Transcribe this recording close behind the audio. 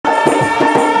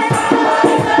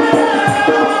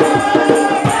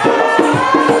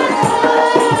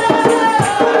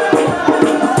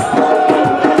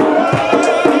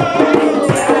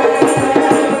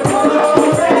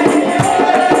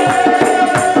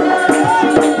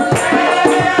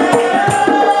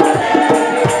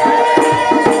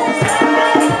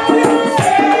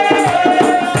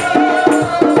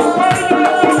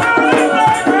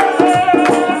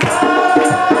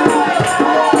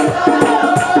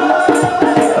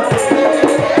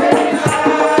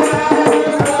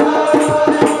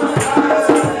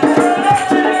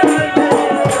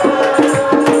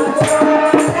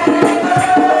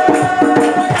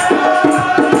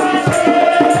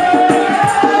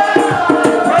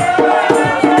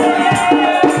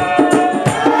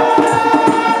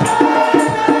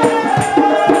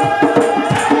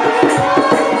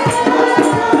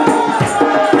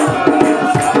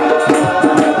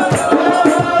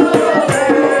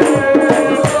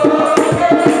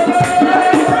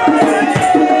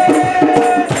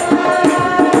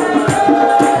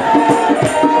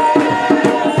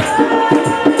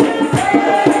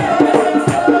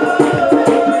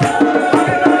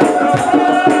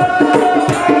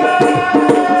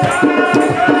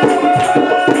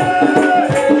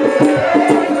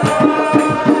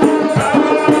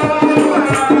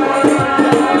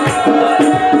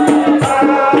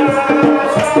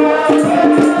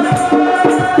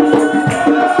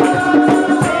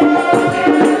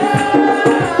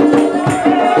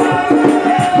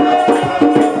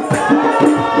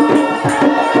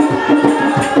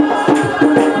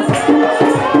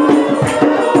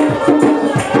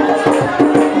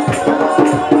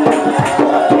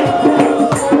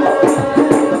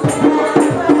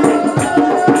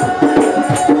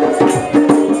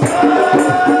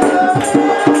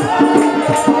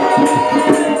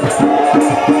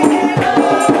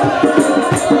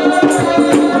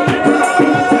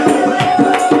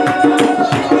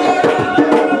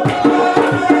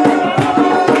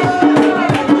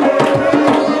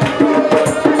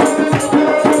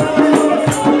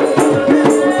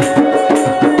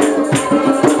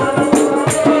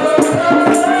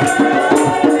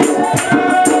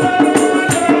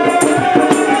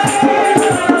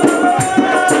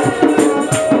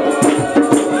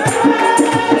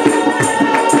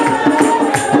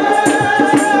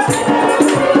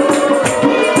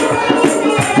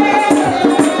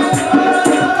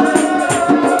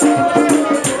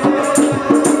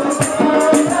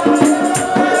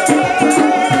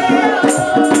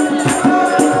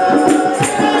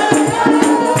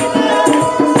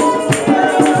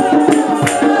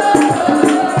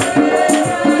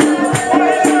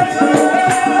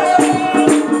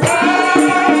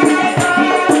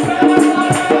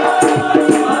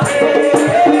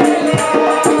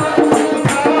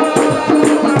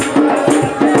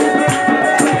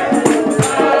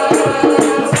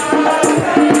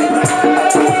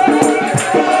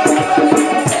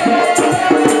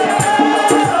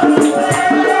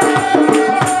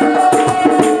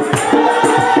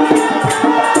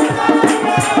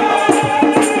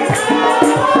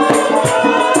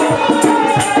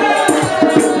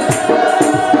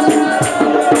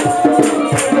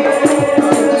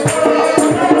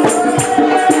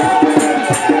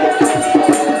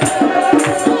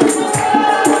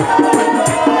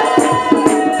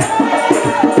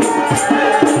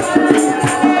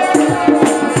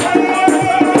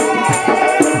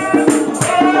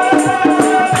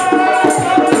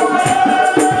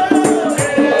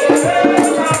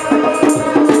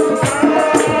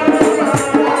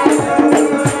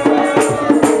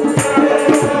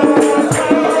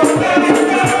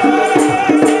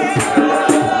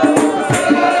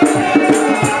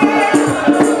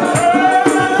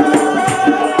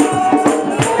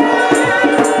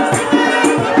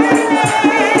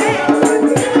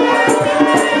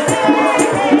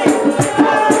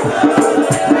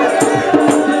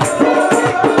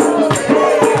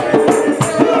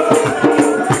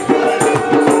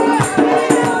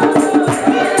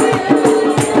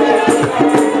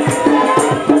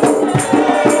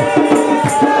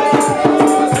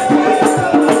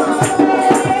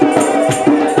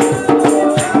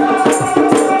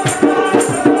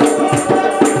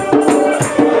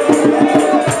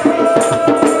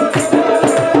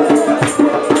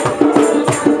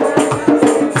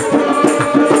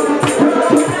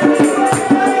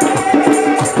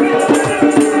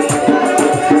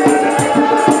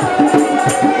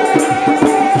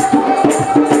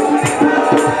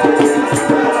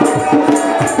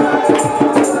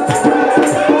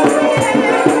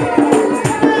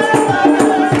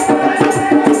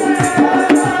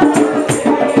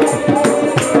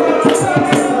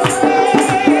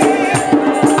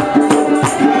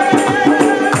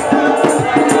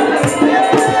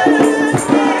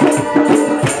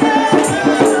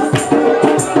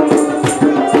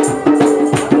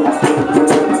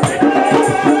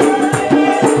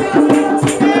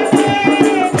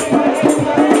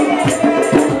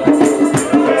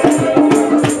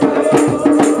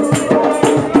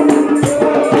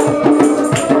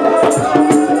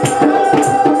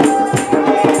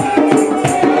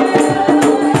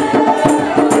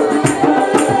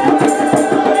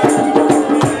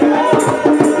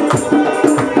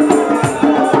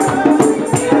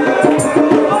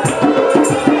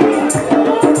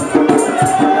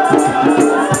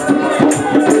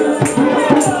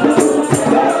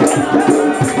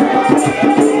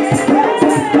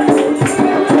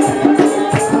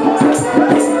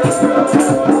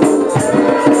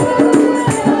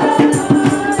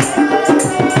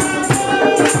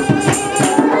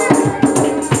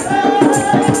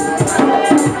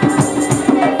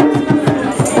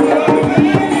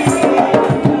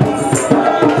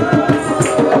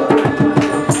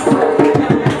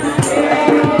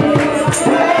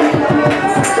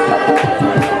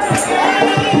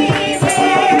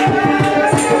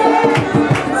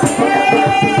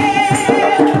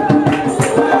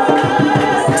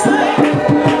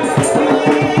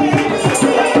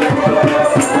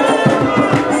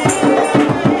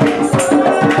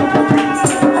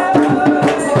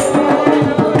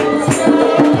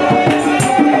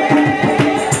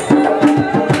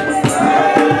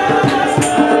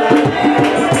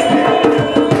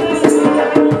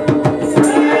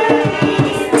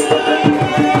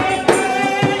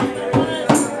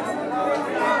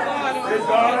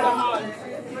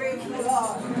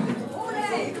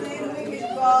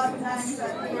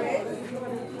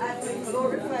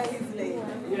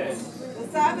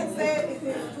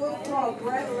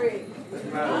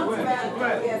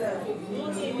together.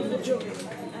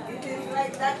 It is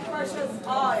like that precious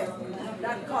oil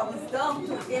that comes down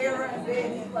to Aaron,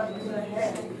 then even to the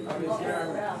head of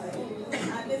Israel.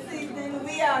 And this evening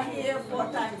we are here for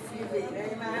Thanksgiving.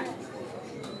 Amen.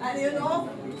 And you know,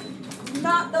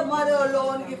 not the mother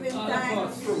alone giving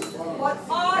thanks, but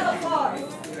all of us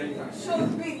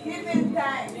should be giving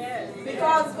thanks.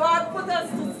 Because God put us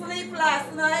to sleep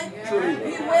last night.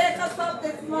 He wake us up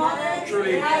this morning.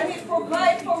 And He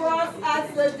provide for us as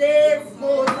the days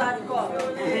goes and come.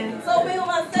 So we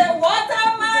must say, what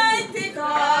a mighty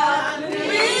God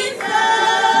we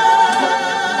serve!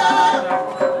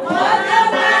 What a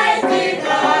mighty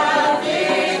God we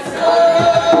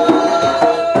serve!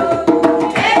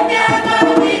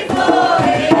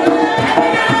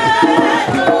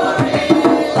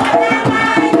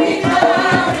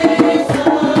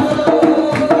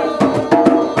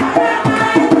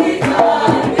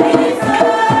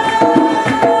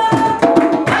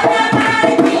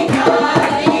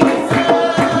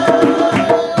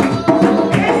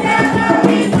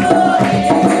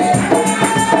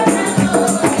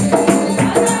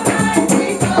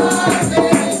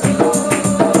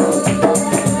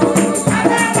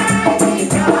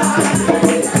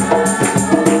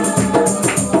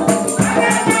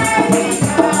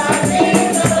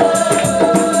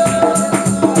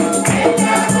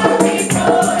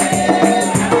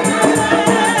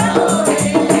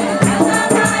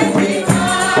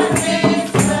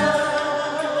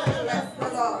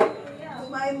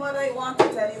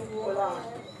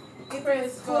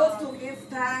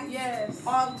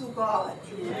 Unto God,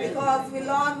 because we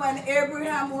learned when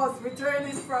Abraham was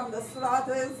returning from the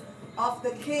slaughters of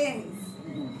the kings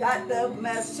that the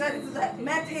Melchizedek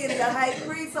met him, the high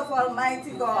priest of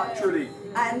Almighty God,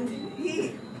 and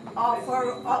he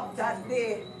offered up that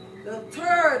day the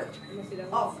third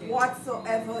of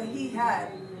whatsoever he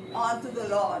had unto the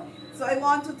Lord. So I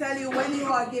want to tell you, when you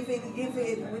are giving, give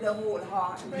it with a whole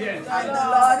heart. Yes. And the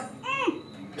Lord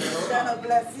is going to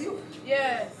bless you.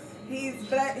 Yes. He's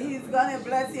going to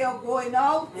bless you going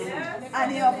out, yes,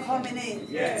 and you're coming in.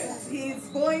 Yes. He's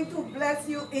going to bless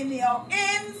you in your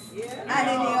ins, yes, and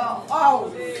in your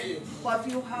outs. But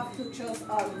you have to trust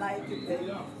Almighty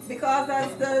God. Because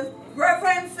as the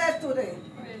Reverend said today,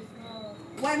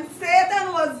 when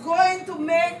Satan was going to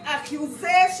make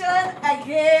accusation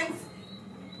against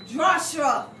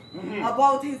Joshua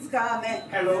about his garment,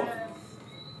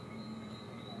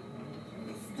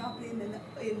 he stopped him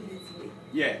in his way.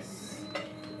 Yes.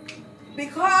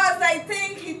 Because I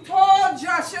think he told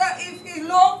Joshua, if he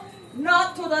looked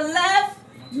not to the left,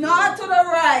 not to the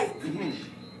right,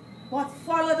 but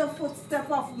follow the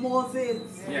footsteps of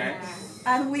Moses. Yes.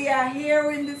 And we are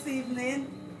hearing this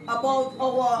evening about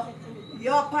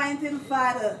your painting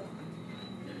father.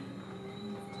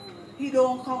 He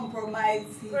don't compromise,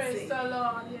 he said. The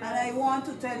Lord, yes. And I want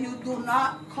to tell you, do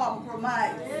not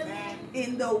compromise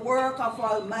in the work of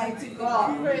Almighty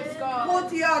God. God.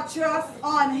 Put your trust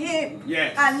on Him.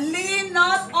 Yes. And lean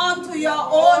not unto your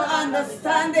own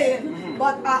understanding,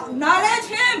 but acknowledge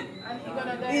Him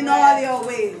in all your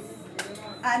ways.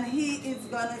 And He is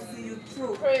going to see you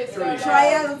through.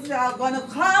 Trials are going to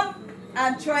come,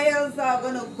 and trials are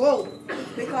going to go.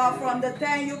 Because from the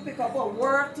time you pick up a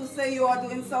word to say you are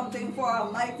doing something for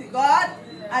Almighty God,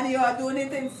 and you are doing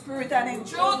it in spirit and in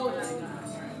truth,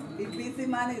 the busy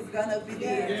man is going to be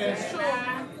there. Yes.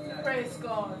 Praise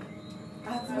God.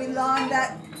 As we learned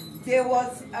that there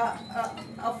was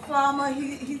a farmer,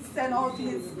 he sent out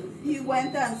he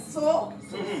went and sowed.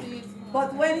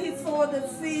 But when he sowed the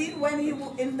seed,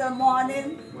 in the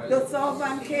morning, the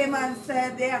servant came and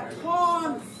said, there are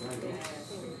thorns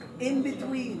in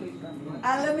between.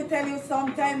 And let me tell you,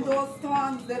 sometimes those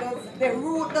thorns, the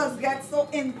root does get so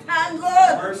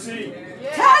entangled. Mercy.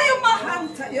 Tell you, my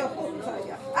hand to your home.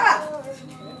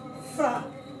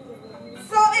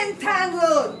 So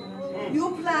entangled.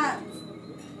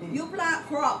 You plant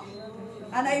crop.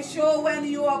 And I show when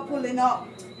you are pulling up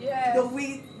the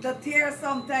wheat, the tear,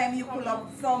 sometimes you pull up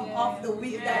some of the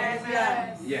wheat that you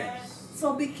plant. Yes.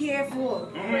 So be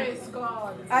careful. Praise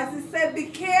God. As he said, be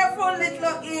careful,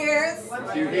 little ears,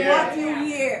 what you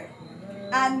hear.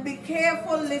 And be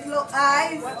careful, little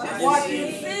eyes, what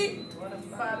you see.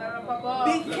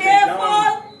 Be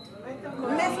careful,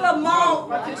 little mouth,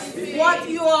 what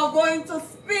you are going to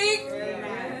speak.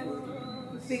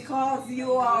 Because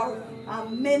you are a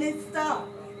minister.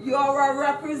 You are a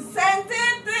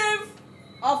representative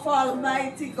of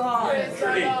Almighty God.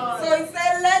 So he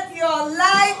said, let your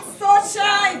light so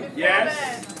shine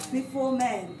before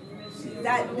men,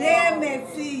 that they may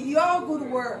see your good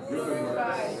work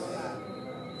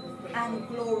and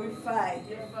glorify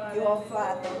your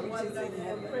Father which is in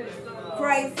heaven.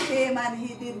 Christ came and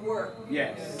he did work.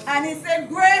 Yes. And he said,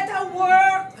 greater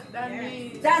work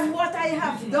than what I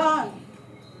have done,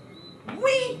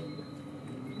 we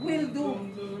will do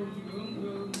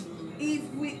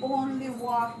if we only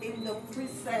walk in the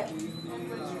precepts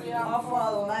of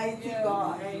Almighty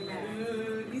God.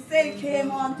 He said he came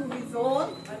unto his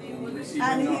own,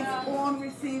 and his own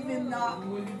receive him not.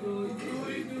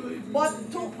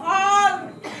 But to all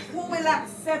who will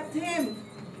accept him,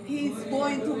 he is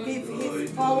going to give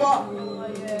his power.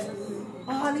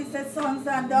 All he said, sons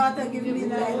and daughters, give me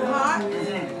thine heart,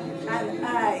 and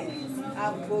I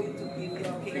am going to give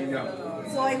you kingdom.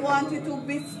 So I want you to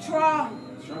be strong.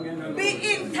 Be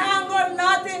entangled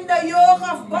not in the yoke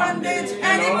of bondage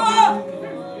anymore,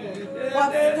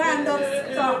 but stand up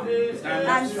strong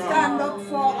and stand up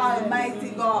for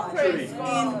Almighty God.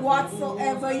 In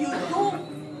whatsoever you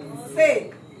do,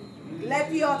 say,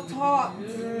 let your thought,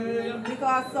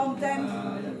 because sometimes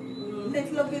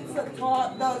little bits of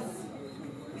thought does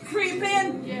creep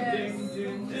in. Yes.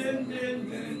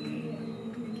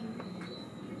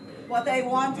 But I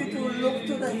want you to look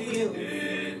to the hill.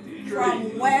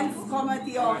 From whence cometh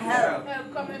your help?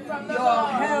 Your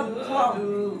help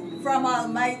comes from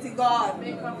Almighty God.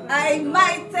 I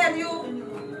might tell you,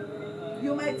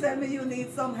 you might tell me you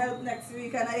need some help next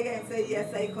week, and I can say,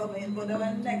 yes, I come in. But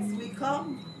when next week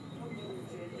comes,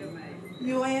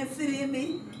 you ain't seeing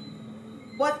me.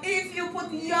 But if you put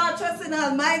your trust in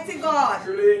Almighty God,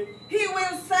 he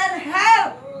will send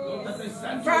help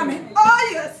from him. Oh,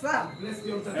 yes, sir.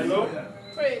 Hello?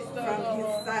 From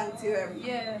his sanctuary.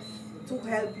 Yes. To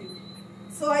help you.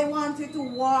 So I want you to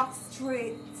walk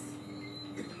straight.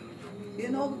 You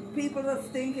know, people just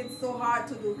think it's so hard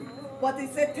to do. But he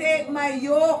said, take my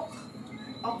yoke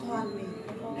upon me,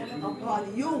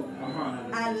 upon you,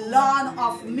 and learn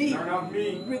of me,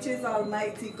 which is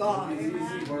Almighty God.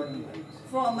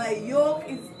 For my yoke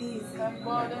is easy, and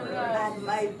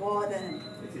my burden,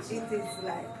 it is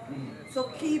light. So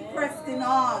keep pressing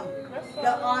on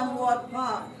the onward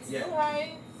path.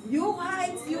 New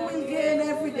heights you will gain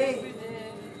every day,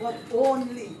 but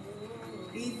only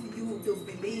if you do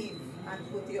believe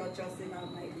and put your trust in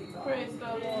Almighty God. Praise the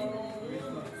Lord.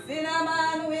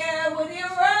 Cinnamon, where would you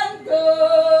run to?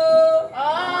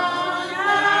 On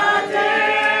a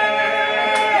day.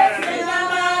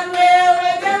 Cinnamon, where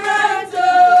would you run to?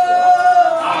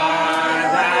 On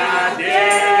a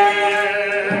day.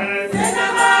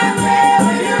 Cinnamon, where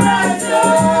would you run to?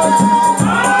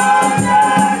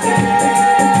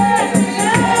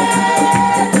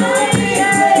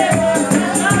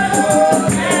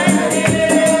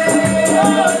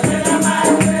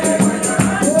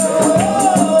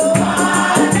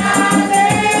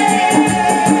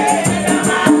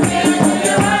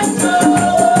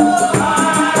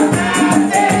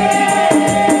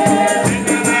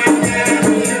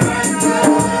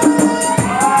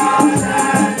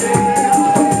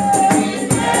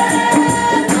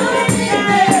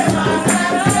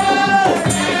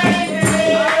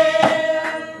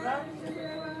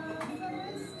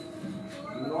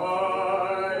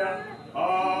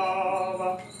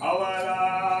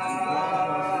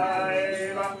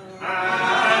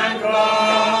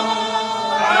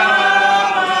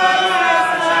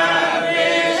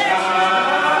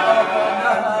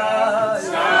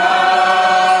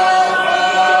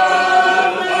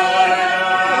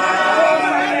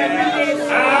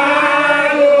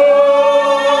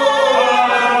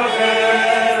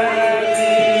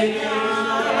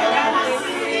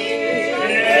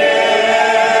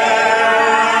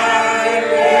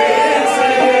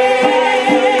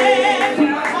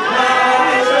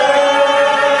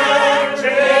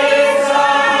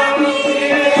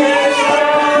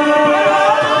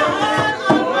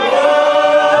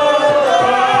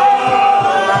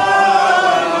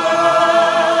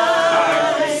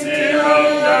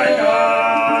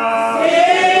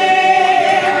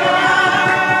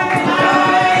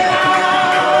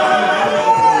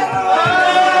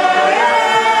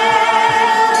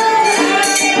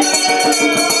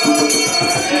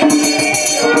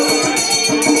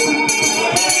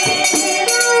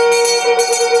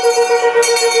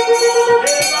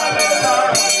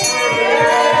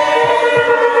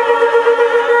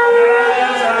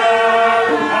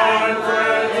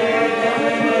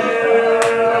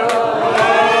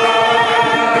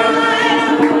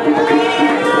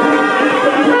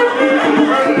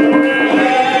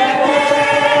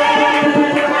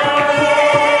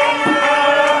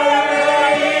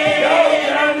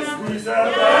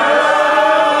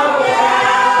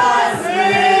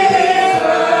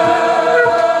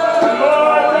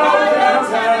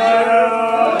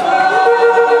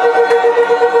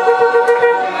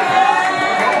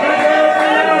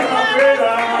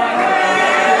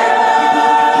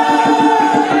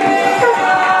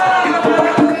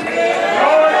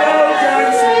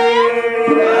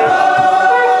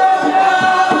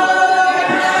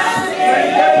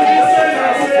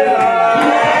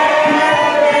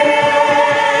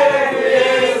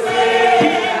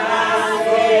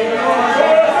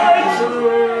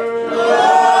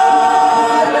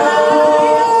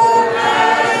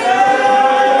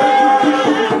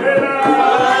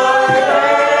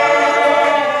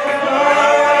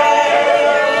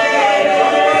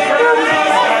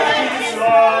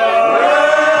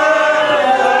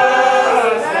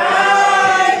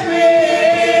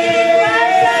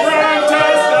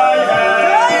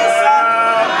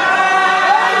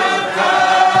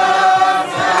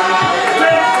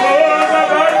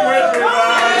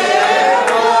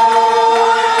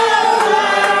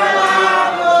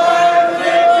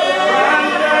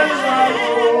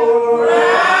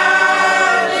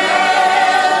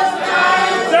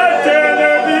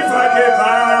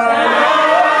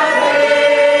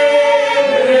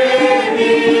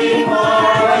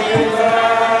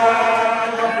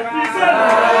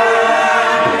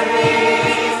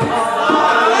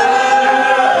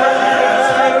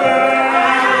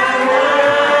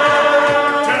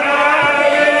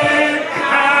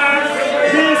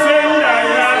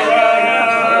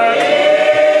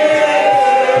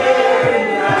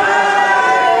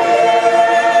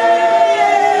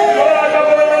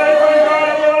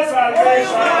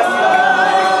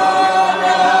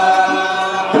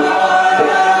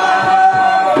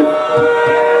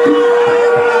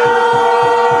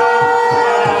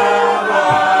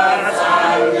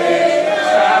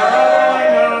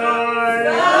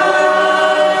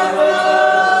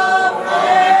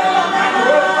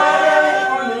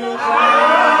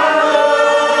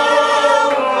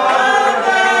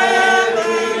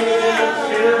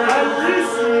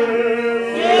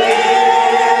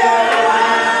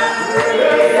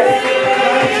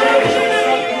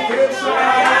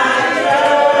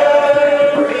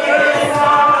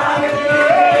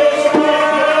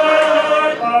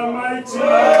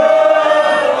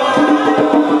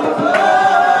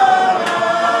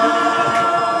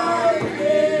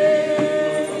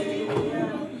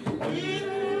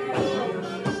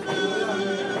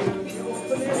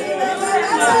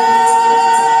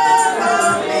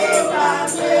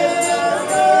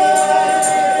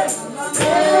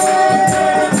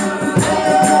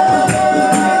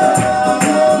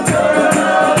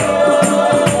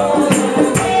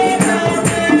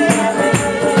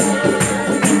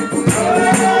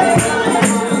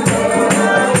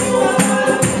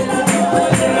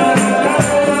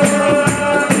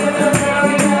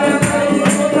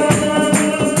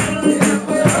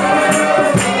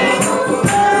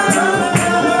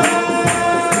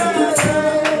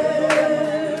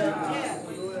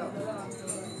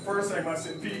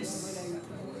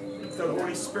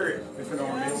 Spirit within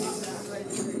our midst,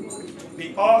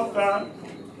 the author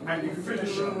and the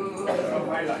finisher of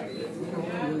my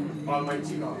life,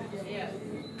 Almighty God.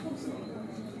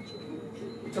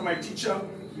 To my teacher,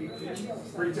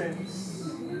 greetings.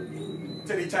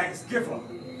 To the thanksgiver,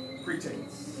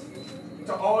 greetings.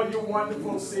 To all you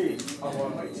wonderful saints of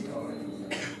Almighty God,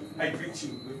 I greet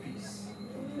you with peace.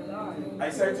 I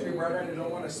said to the brethren, I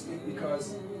don't want to speak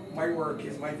because my work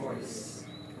is my voice.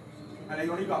 And I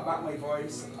only got back my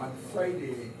voice on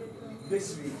Friday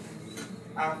this week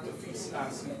after feast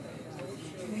last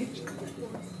week.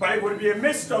 But it would be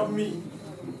amiss of me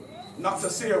not to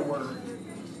say a word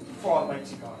for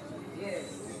Almighty God. Yes.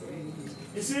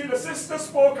 You see, the sister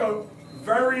spoke a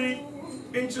very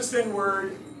interesting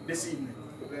word this evening.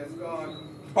 Bless God.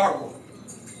 Borrow.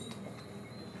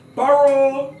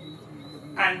 Borrow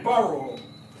and borrow,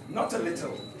 not a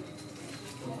little,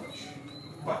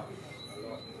 but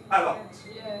a lot.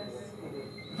 Yes.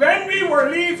 When we were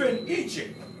leaving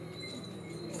Egypt,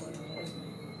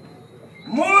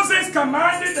 Moses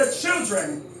commanded the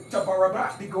children to borrow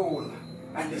back the gold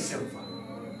and the silver.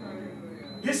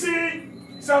 You see,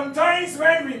 sometimes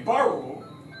when we borrow,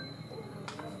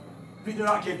 we do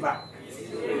not give back.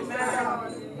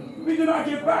 We do not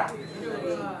give back.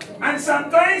 And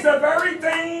sometimes the very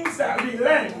things that we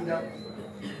lend,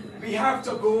 we have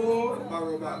to go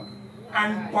borrow back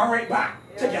and borrow it back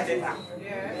to get it back.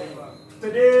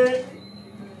 Today,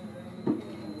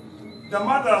 the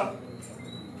mother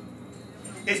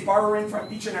is borrowing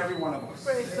from each and every one of us.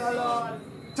 Praise the Lord.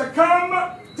 To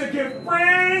come to give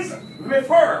praise with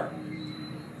her.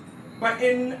 But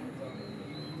in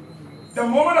the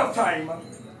moment of time,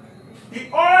 the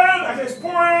oil that is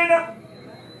pouring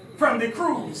from the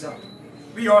cruise,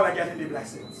 we all are getting the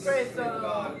blessings. Praise the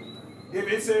Lord.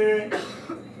 David said,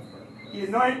 he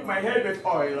anointed my head with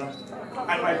oil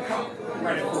and my cup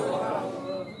ready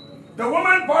full. The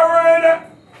woman borrowed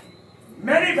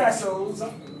many vessels,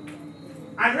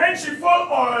 and when she full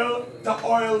oil, the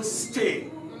oil stayed.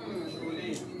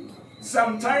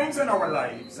 Sometimes in our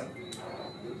lives,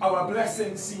 our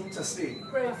blessings seem to stay.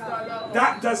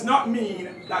 That does not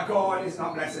mean that God is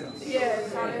not blessing us.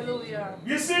 Yes, hallelujah.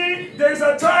 You see, there's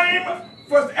a time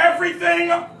for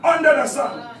everything under the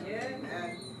sun.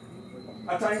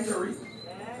 A time to reap,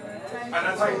 and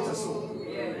a time to sow.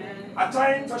 A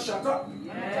time to shut up,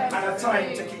 and a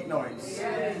time to keep noise.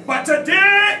 But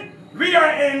today, we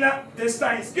are in this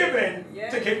Thanksgiving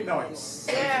to keep noise.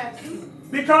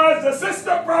 Because the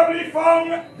sister probably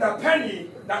found the penny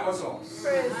that was lost.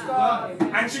 Praise God.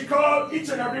 And she called each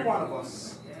and every one of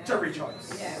us to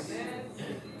rejoice. Yes.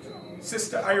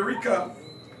 Sister Ireka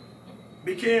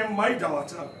became my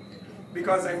daughter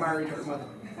because I married her mother.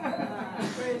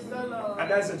 Praise the Lord. And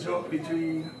that's a joke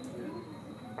between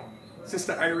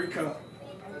Sister Ireka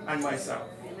and myself.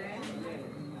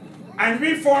 And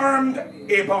we formed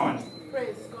a bond.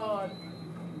 Praise God.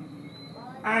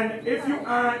 And if you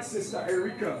ask Sister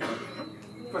Ireka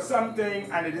for something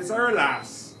and it is her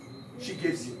last, she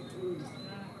gives you.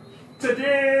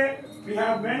 Today, we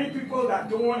have many people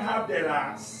that don't have their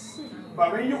last.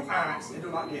 But when you ask, they do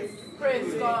not give.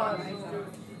 Praise God.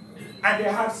 And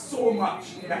they have so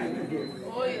much that you can give.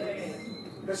 Oh, yes.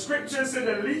 The scripture says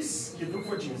the least you do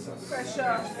for Jesus.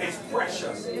 Precious. It's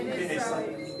precious in His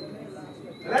sight.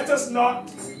 Let us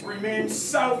not remain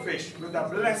selfish with the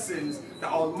blessings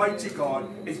that Almighty God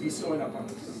is bestowing upon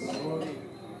us.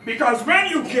 Because when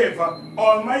you give,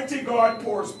 Almighty God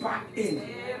pours back in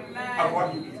of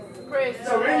what you give.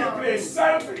 So when you play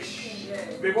selfish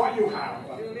with what you have,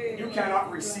 you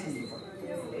cannot receive.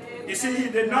 You see, He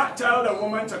did not tell the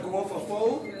woman to go for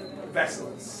full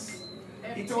vessels.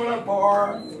 He told her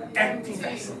borrow empty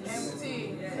vessels.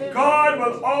 God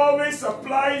will always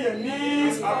supply your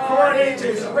needs according to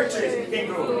His riches in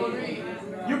glory.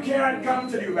 You can't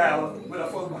come to the well with a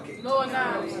full bucket. No.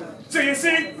 So you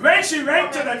see, when she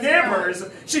went to the neighbors,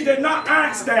 she did not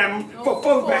ask them for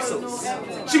full vessels.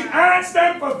 She asked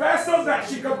them for vessels that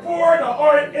she could pour the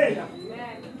oil in.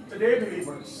 Today,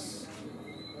 believers,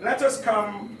 let us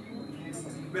come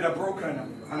with a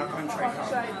broken and a contrite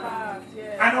heart.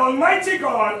 And Almighty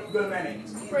God will mend it.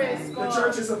 The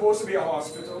church is supposed to be a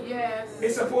hospital. Yes.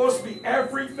 It's supposed to be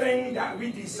everything that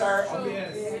we desire of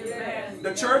it. Yes.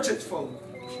 The church is full,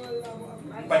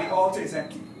 but the altar is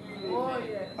empty.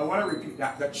 I want to repeat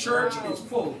that. The church is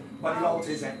full, but the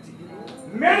altar is empty.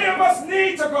 Many of us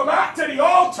need to go back to the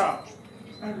altar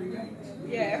and repent.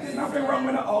 Yes. There's nothing wrong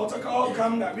with the altar call.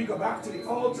 Come that we go back to the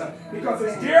altar, because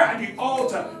it's there at the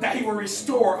altar that He will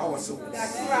restore our souls.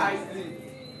 That's right.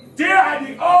 There at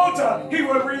the altar, He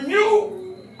will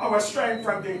renew our strength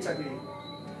from day to day.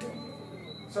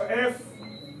 So if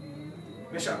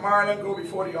Bishop Marlon go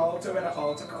before the altar when the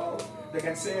altar calls. They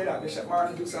can say that Bishop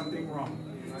Marlon do something wrong.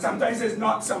 Sometimes it's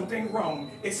not something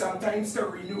wrong. It's sometimes to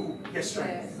renew your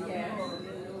strength.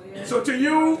 Yes. So to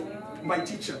you, my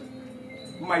teacher,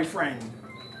 my friend,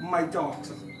 my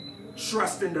daughter,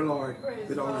 trust in the Lord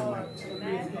with all your might.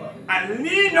 And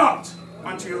lean not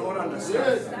unto your own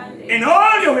understanding. In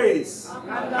all your ways,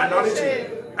 acknowledge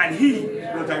Him, and He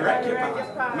will direct your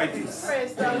path. My peace.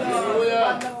 Praise the Lord.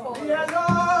 Me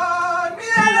alone, me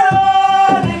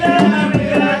alone, me alone, me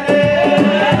alone.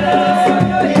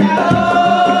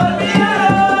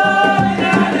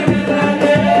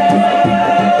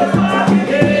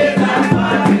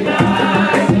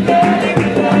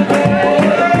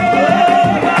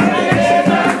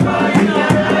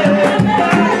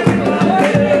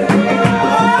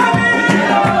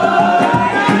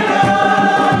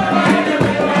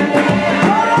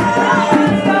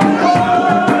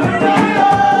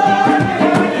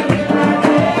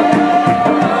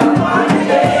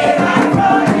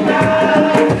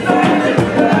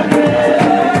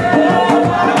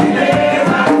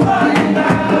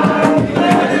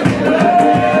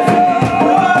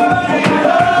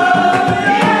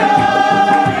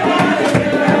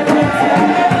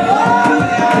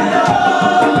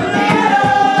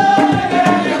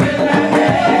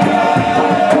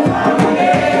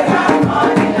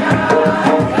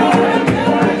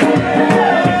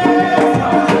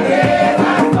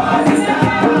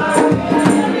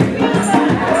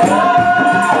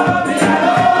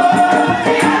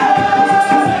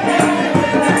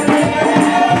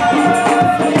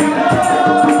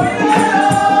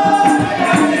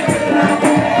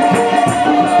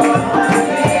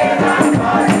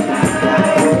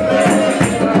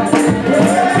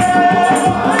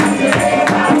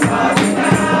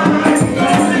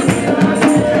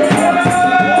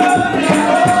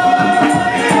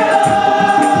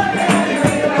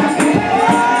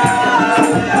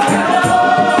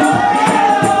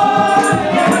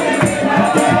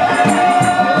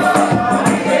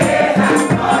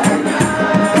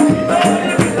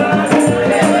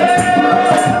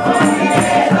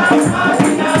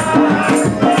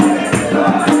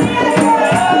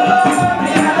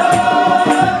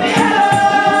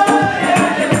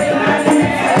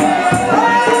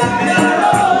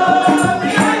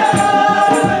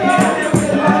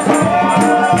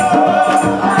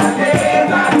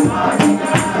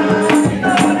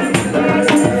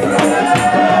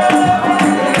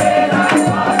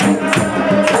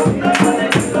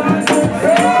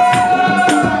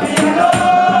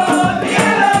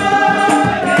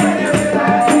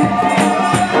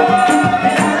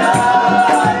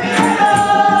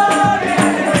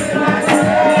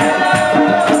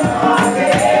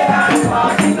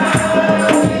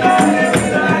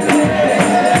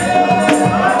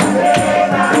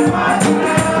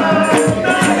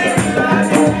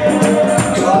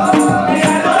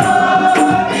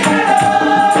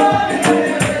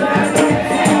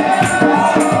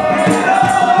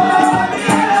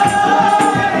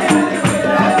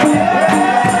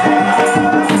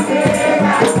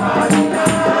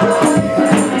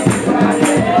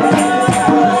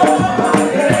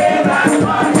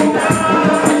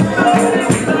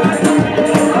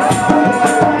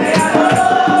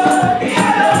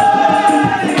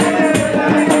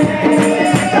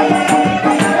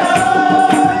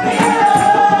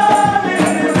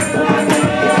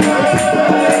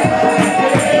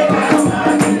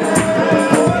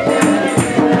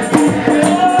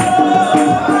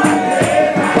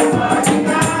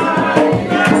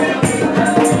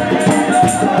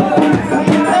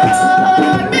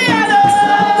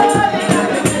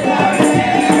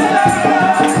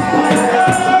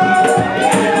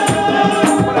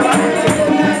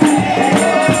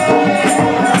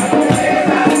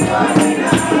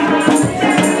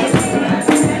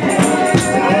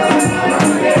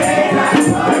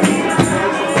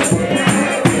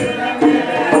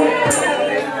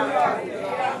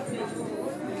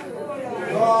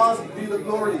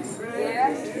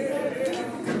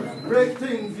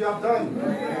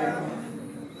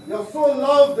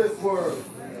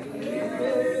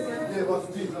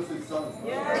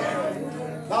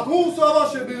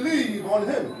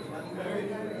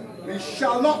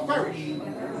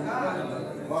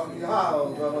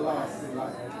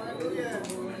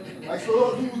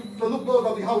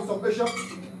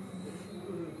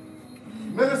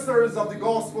 Ministers of the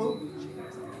gospel,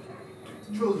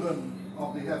 children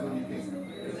of the heavenly King.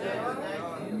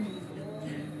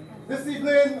 This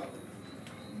evening,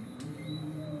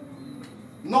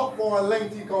 not for a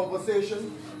lengthy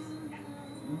conversation,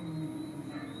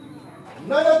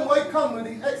 neither do I come with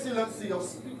the excellency of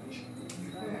speech,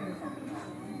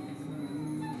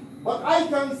 But I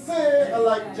can say,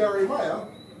 like Jeremiah,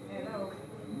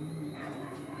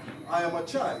 I am a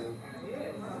child,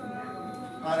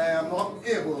 and I am not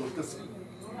able to speak.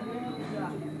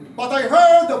 But I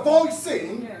heard the voice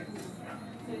saying,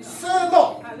 say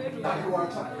not that you are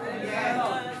a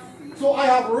child. So I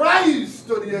have rise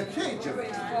to the occasion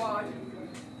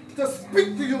to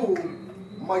speak to you,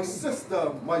 my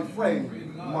sister, my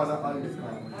friend, Mother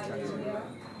Ireka,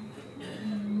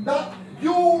 that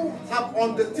you have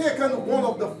undertaken one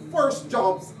of the first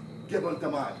jobs given to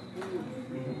man.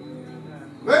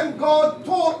 When God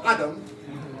told Adam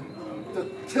to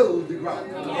till the ground.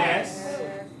 Yes.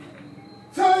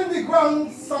 Tilling the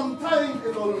ground sometimes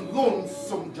is a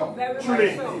lonesome job.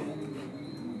 Truly.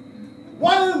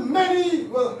 While many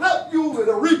will help you with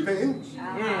the reaping,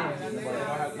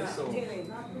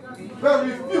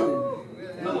 very few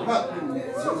will help you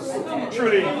with the sowing.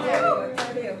 Truly.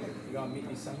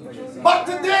 But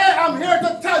today I'm here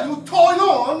to tell you, toil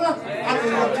on, and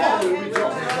in your toil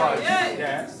rejoice.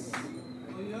 Yes.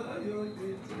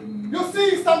 You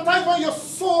see, sometimes when you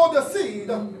sow the seed,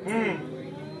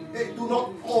 it do not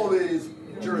always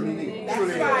germinate.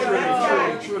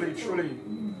 Truly.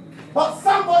 But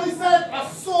somebody said a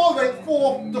soul went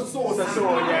forth to sow the seed.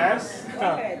 Yes.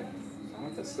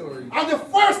 What's the story? And the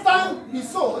first time he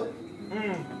sowed,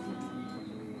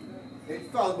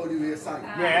 it fell by the wayside.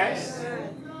 Yes.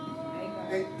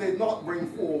 It did not bring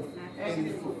forth any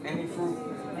fruit. Any fruit?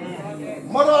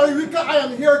 Mother Ireka, I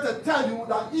am here to tell you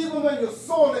that even when you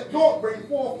sow it, don't bring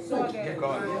forth fruit. Give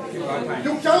God. Give God thanks.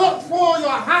 You cannot throw your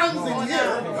hands in the Give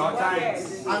air God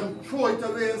thanks. and throw it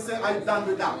away and say, I'm done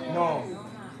with that. No.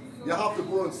 You have to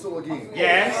go and sow again.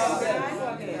 Yes.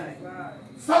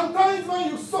 Sometimes when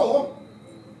you sow,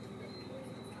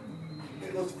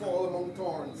 it does fall among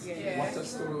thorns. What's the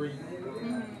story?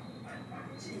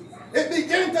 It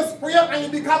begins to spray up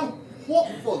and you become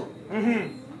hopeful.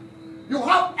 You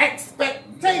have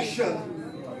expectation.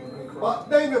 But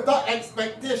then with that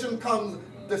expectation comes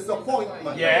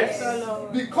disappointment. Yes.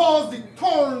 Because the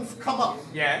thorns come up.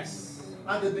 Yes.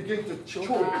 And they begin to choke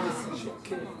the seed.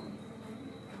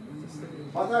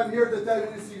 But I'm here to tell you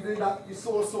this evening that you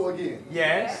sow again.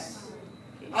 Yes.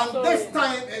 And this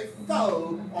time it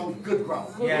fell on good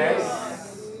ground.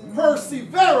 Yes.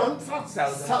 Perseverance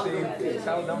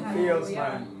Seldom fails,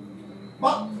 man.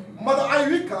 But Mother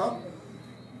Ireka,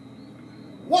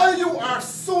 while you are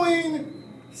sowing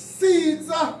seeds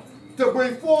to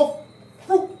bring forth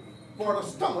fruit for the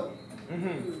stomach,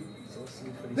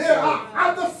 there are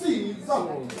other seeds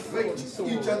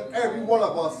which each and every one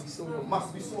of us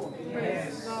must be sowing.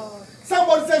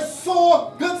 Somebody says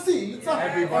sow good seeds.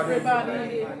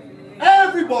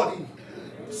 Everybody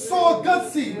sow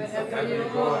good seeds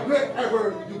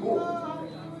wherever you go.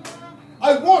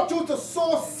 I want you to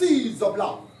sow seeds of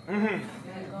love.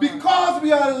 Because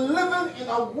we are living in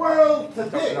a world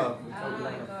today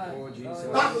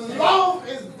that love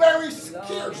is very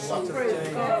scarce. And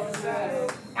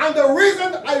the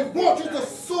reason I want you to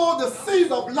sow the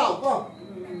seeds of love,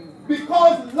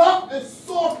 because love is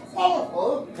so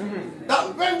powerful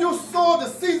that when you sow the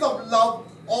seeds of love,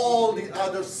 all the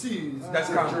other seeds. That's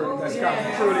come.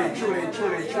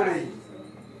 Truly.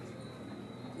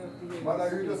 But I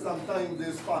read sometimes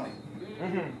there's famine.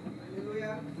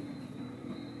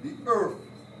 The earth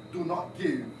do not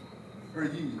give her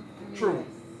yield. True.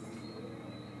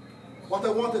 But I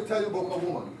want to tell you about a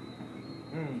woman.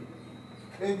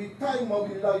 In the time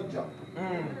of Elijah,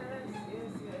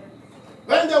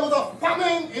 when there was a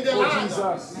famine in the land,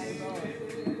 Jesus.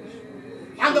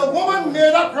 and the woman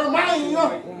made up her mind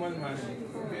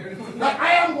that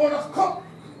I am going to cook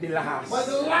the last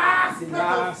bit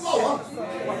of flour,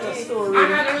 What's the story?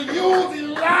 and I'm going to use the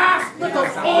last bit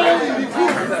of oil in the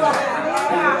food, and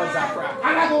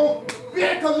I'm going to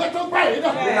bake a little bread,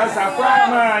 That's a frat,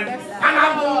 man. and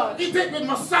I'm going to eat it with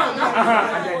my son,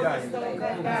 And then die.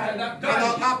 and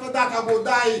after that I will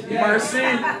die. Mercy.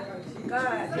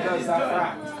 That's a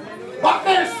frat. But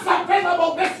there's something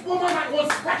about this woman that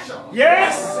was special.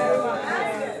 Yes.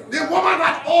 The woman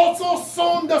that also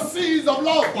sown the seeds of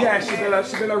love. Yeah, she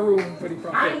built a room for the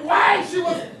prophet. And while she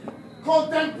was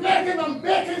contemplating and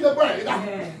baking the bread,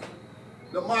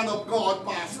 the man of God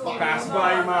passed by. Pass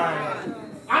by, man.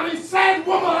 And he said,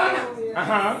 woman,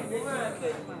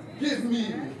 give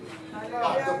me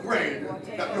of the bread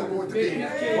that you're going to eat.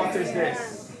 What is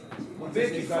this? What is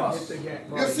this God gets to get?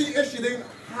 You see, if she didn't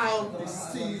have the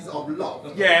seeds of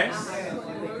love, Yes.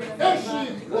 if she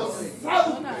was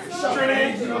selfish,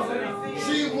 Truly.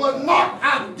 she would not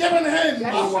have given him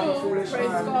Foolish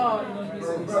man. her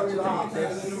very last.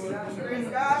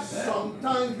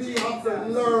 Sometimes we have to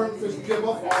learn to give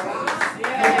up our lives.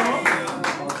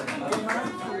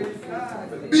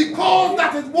 Because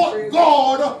that is what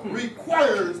God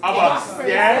requires of us.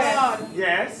 Yes.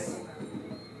 Yes.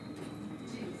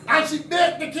 And she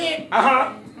baked the cake.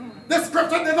 The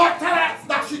scripture did not tell us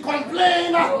that she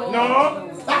complained. No.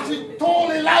 That she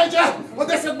told Elijah, well,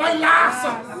 this is my last.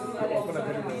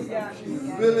 She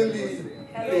willingly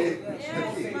baked the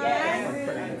cake.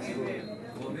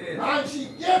 And she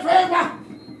gave him.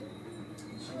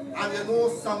 And you know,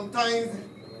 sometimes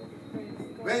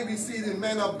when we see the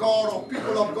men of God or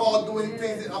people of God doing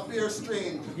things, it appears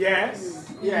strange. Yes.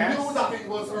 Yes. He knew that it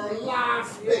was her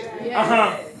last day.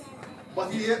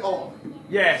 But he ate all.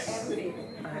 Yes.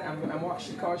 And what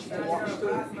she called, she to watch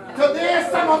too. Today,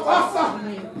 some of us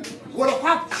would have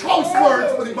had choice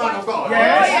words for the man of God.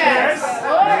 Yes.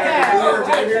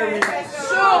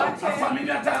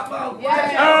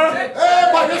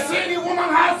 But you see, the woman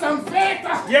has some faith.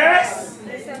 Yes.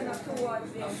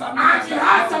 And she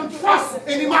has some trust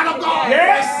in the man of God.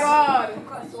 Yes. God.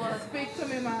 Speak to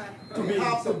me, man. We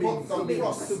have to put some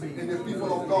trust in the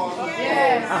people of God.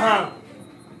 Yes.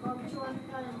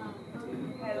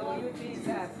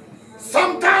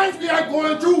 Sometimes we are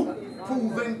going through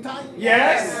proving time.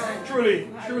 Yes. Truly.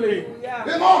 Truly.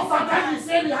 You know, sometimes we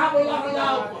say we have a lot of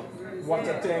love. What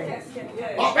a thing.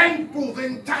 But when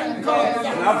proving time comes,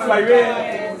 Love fly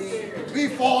away. we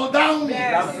fall down.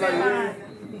 Love fly away.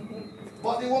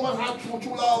 But the woman had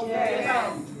true love.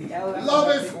 Love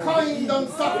is kind and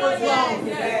suffers long.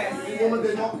 The woman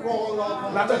did not fall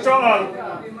love. Not at all.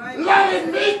 Love is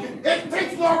meek. It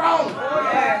takes no wrong.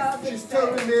 She still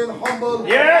remained humble.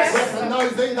 Yes.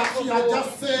 Recognizing that she had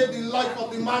just saved the life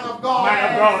of the man of God.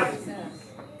 Man of God.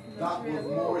 That was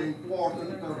more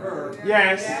important to her.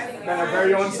 Yes. Than her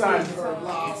very own son. Her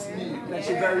last need. Than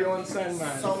she very own son,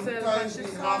 man. Sometimes we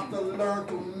have to learn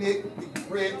to make the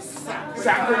great sacrifice.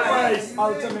 Sacrifice.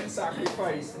 Ultimate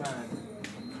sacrifice, man.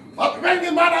 But when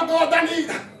the man of God done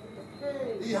it,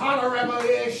 he had a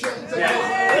revelation to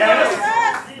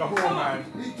Yes. Go home, man.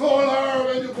 He told her,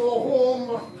 when you go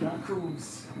home, That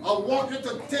cruise. I want you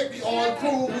to take the oil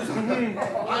cruise and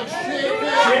shake it.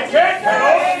 Shake it.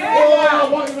 Hello. Oh, I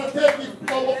want you to take the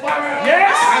flower barrel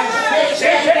Yes. and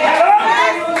shake it. Hello.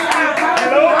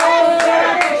 Hello.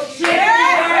 Shake it.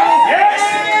 Yes.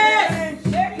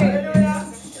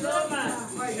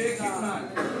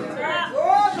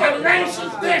 And when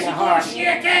she's there, she's going to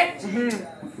shake it.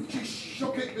 She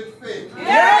shook it with faith.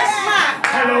 Yes.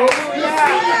 Hello. You see,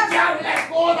 you can't let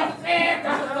go of the faith.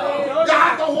 You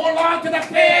have to hold on to the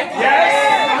faith. Yes.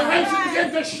 And when she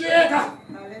begins to shake,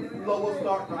 love will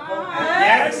start to come.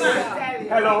 Yes.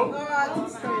 Hello.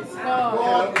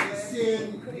 God is the same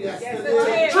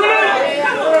yesterday. Truly.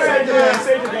 Say it again.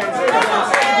 Say it again. Say it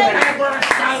again.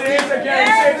 Say it again.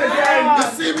 Say it again. You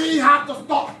see, we have to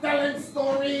stop telling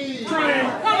stories.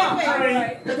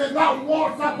 It is not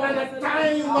once upon a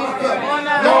time.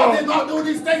 God did not do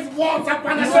these things once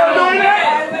upon a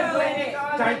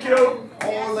time. Thank you.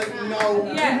 All like now,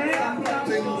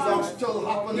 things are still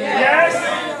happening. Yes.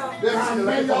 There are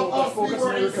many of us, we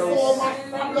were in so much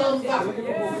problems.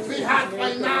 We had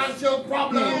financial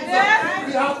problems.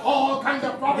 We had all kinds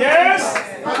of problems. Yes.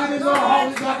 I didn't know how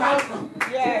we got out.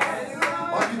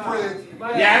 But we prayed.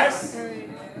 Yes.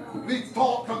 We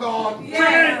talked to God. Truly.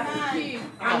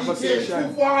 And He came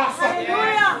through for us.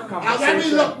 And when we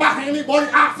look back, anybody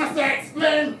asks us to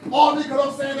explain, all we could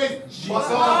have said is, but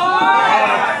God.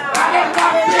 I have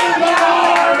not been the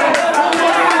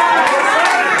Lord.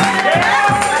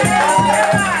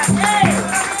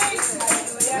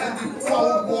 When the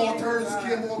cold waters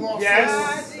came over us. Yes.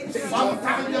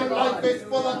 Sometimes your life is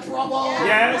full of trouble.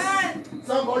 Yes.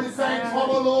 Somebody saying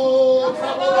trouble, oh,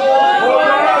 trouble, oh.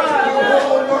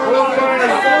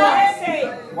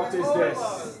 What is this?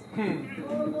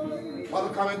 But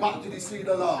we're coming back to the seed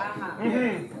of love.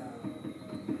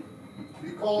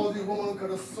 Because the woman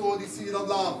could have sowed the seed of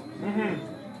love.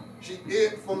 She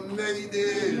ate for many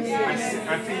days.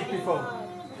 And feed people.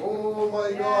 Oh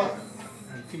my God.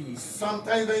 And feed.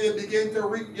 Sometimes when you begin to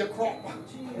reap your crop,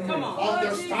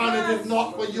 understand it is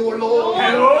not for you alone.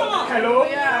 Hello. Hello.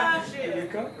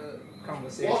 Ireka.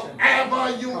 Conversation. Whatever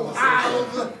you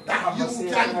have that you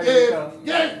can give.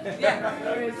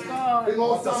 You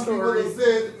know, some people will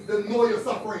say, they know you're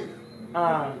suffering.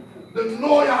 They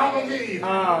know you have a need.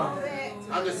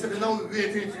 And they're sitting down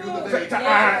waiting for you to beg. To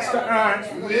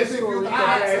ask. Waiting for you to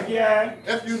ask. Yeah.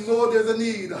 If you know there's a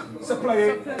need. Supply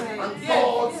it. And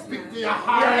God speak to your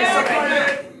heart.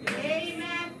 Yes.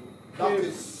 Amen. That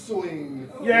is sowing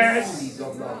Yes. the seeds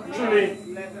of love. Truly.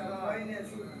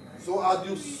 So as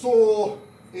you sow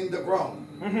in the ground,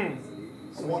 I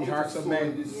want you to hearts of sow men.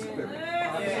 in the spirit.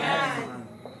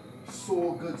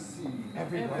 So good seeing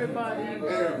Everybody.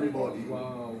 everybody.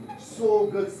 Wow. So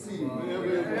good seeing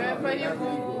everybody.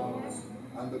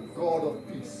 And the God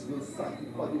of peace will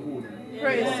sanctify the holy.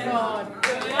 Praise God.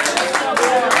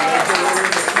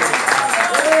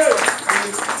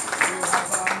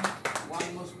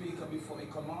 One more speaker before he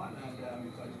come on, and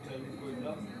because the time is going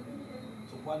up.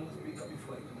 So one more speaker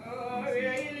before he come on. Oh,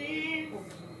 really?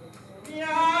 I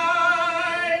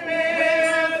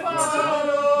will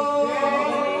follow.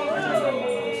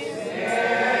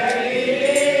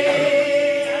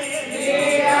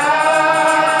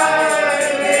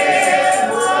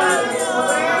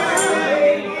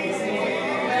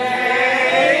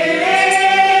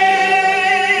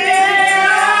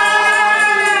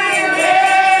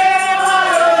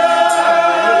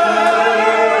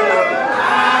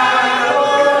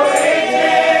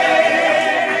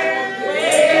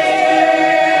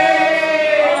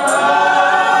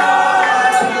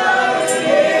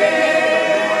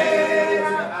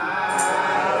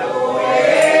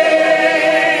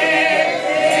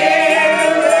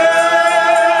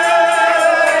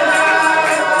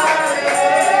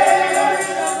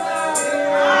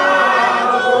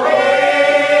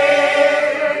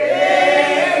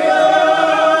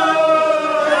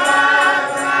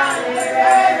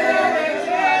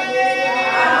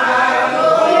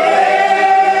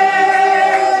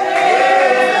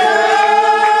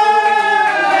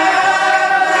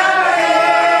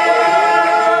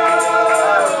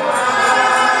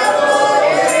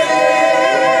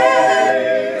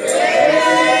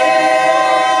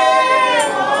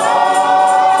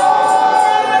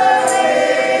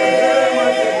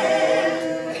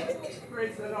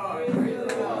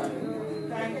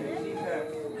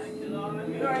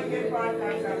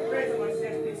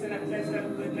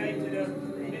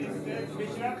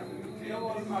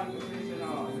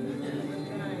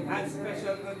 And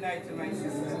special good night to my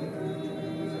sister.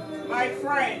 My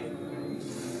friend,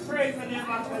 praise the name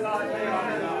of the Lord.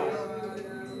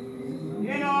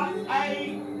 You know,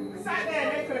 I sat there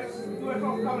and I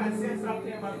could come and say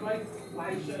something about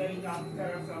why should I not tell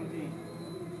her something.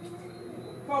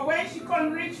 For when she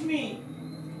couldn't reach me,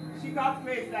 she got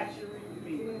faith that she reached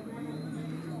me.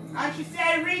 And she said,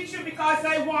 I reach you because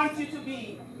I want you to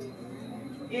be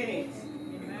in it.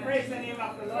 Praise the name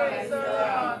of the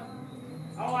Lord.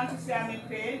 I want to say I'm in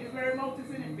pain. The very mouth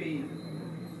is in pain.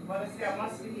 But I say I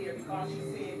must be here because she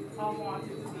said I want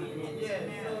you to be in it.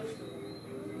 Yes.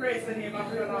 Praise the name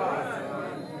of the Lord.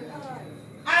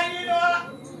 And you know,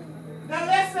 the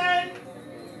lesson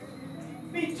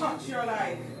will touch your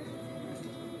life.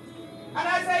 And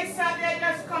as I sat there, I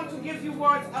just come to give you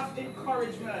words of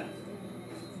encouragement.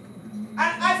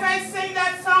 And as I sing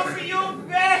that song for you,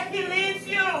 where he leads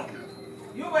you,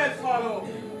 you will follow.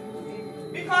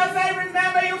 Because I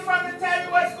remember you from the time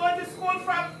you was going to school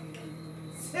from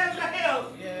Silver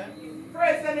Hill. Yeah.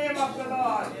 Praise the name of the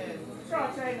Lord. Yeah.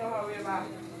 Church, I know her way back.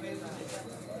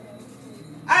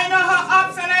 I know her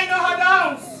ups and I know her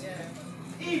downs.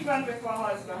 Yeah. Even with her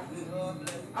husband.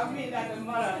 I mean that the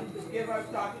mother gave her a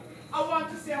talk. I want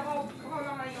to say how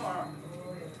long I know her.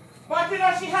 But you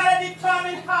know, she had a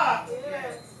determined heart.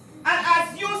 Yes. And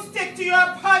as you stick to your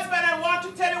husband, I want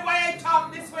to tell you why I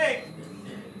talk this way.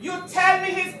 You tell me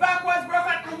his back was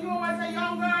broken and you was a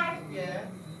young girl. Yeah.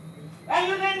 And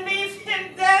you didn't leave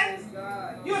him then.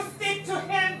 You stick to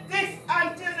him this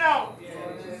until now.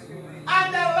 Yeah.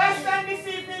 And the lesson this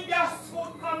evening just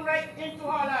would come right into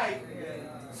her life. Yeah.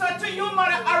 So to you,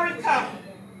 Mother Ireka,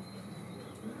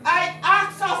 I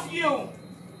ask of you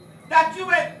that you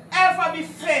will ever be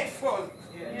faithful.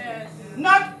 Yes.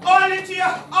 Not only to your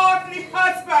earthly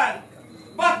husband,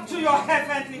 but to your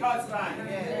heavenly husband.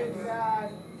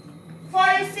 Yes. For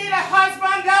you see the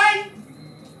husband died,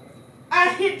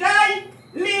 and he died,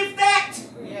 leave that.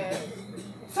 Yes.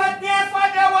 So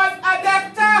therefore there was a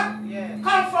doctor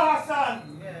come for her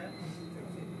son. Yes.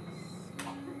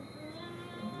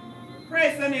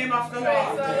 Praise the name of the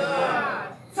Lord.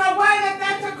 So why the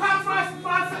doctor come for us?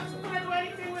 Because couldn't do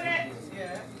anything with it.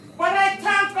 Yeah. But I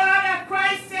thank God that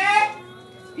Christ said,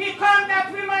 he come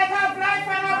that we might have life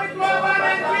and have it more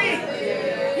abundantly.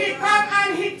 He come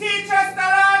and he teach us the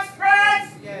Lord's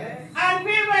prayers. Yes. And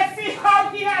we will see how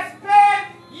he has paid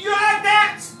your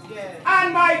debt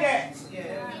and my debt.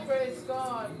 Yes. Praise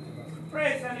God.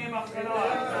 Praise the name of the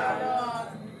Lord.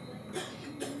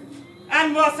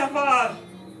 And most of all,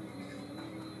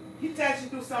 he tells you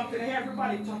to do something and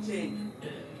everybody touching.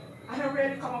 I don't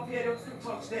really come up here to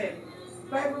touch them.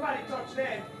 But everybody touch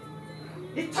them.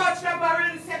 He touched the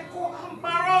barrel and said, go and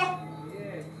borrow.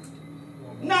 Yeah.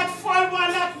 Not full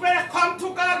one, not when I come to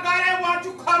God. God, I want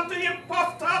you to come to him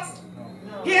puffed up.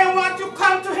 No. He want you to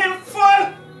come to him full.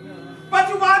 No.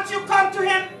 you come to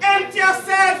him, empty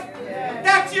yourself,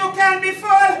 that you can be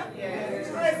full.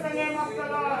 Praise the name of the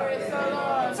Lord.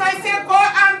 So I say, go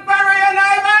and borrow your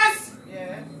neighbor's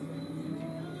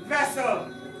vessel.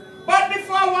 But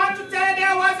before I want to tell you,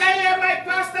 there was a year my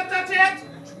pastor touched it.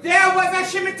 There was a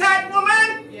Shemitite woman.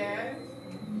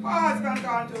 Oh, husband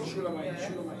gone too.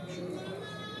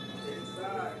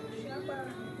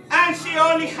 And she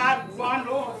only had one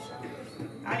loaf.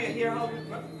 And you hear how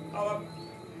our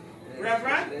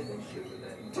Reverend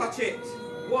touch it,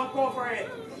 walk over it.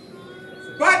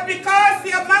 But because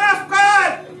the man of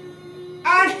God,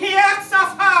 and he asked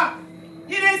of her,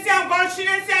 he didn't say I'm going, she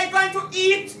didn't say I'm going to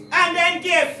eat and then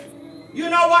give. You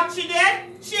know what she did?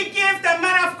 She gave the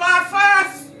man of God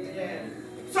first.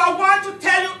 So I want to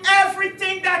tell you,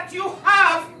 everything that you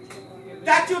have,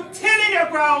 that you till in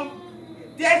the ground,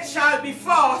 that shall be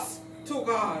forced to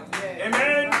God.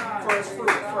 Amen. First fruit,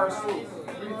 first fruit.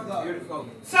 Beautiful.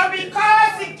 So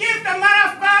because he gave the man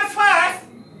of God first,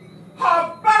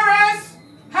 her barrels,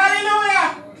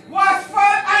 hallelujah, was full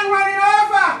and running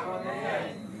over.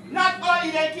 Not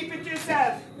only they keep it to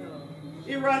yourself,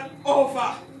 it run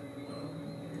over.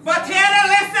 But here the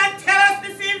lesson tell us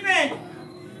this evening,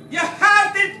 you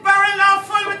have this barrel now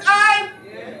full with oil.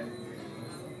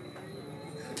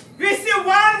 We see one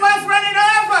was running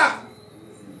over.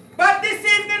 But this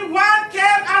evening one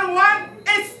came and one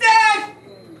is stayed.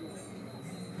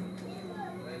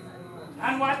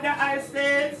 And what the oil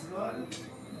says,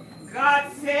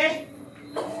 God said,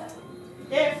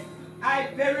 if I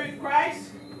buried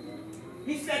Christ,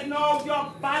 he said, no,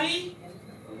 your body,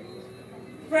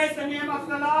 praise the name of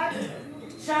the Lord,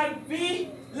 shall be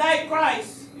like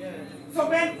Christ. So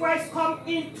when Christ comes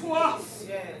into us,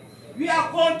 we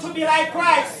are going to be like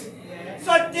Christ.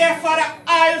 So therefore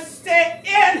the oil stay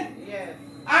in.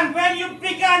 And when you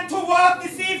began to walk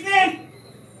this evening,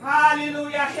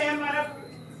 hallelujah, him and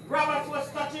Robert was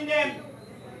touching them.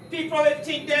 People will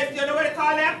think there's, you know what they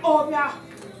call them? Oh, yeah.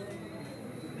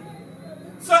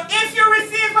 So if you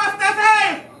receive of that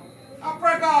oil, I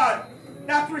pray God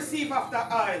that receive of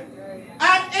that oil.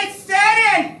 And it's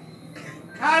steady.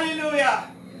 Hallelujah.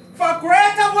 For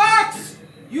greater works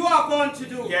you are going to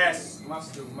do. Yes,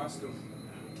 must do, must do.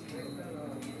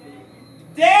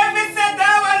 David said,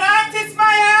 thou anointest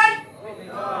my head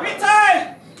with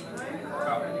oil.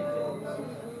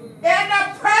 In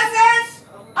the presence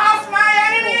of my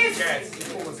enemies. Yes.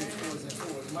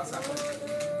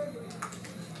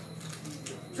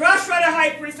 Joshua the high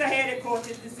priest, I heard it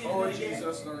quoted this evening. Oh,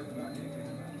 Jesus, Lord.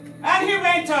 And he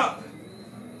went up.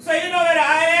 So you know where the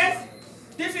oil is?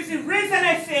 This is the reason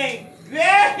I say,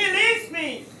 where he leads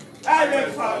me, I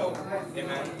will follow.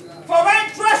 Amen. For when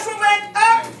Joshua went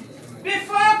up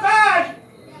before God,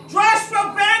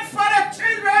 Joshua went for the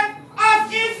children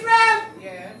of Israel.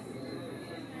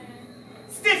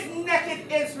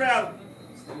 Stiff-necked Israel.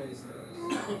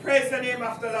 Praise the name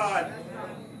of the Lord.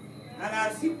 And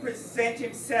as he present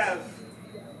himself,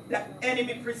 the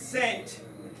enemy present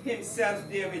himself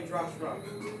there with Joshua,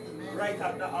 right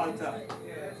at the altar.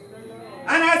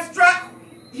 And as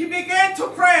he began to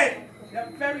pray, the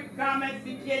very garment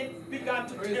began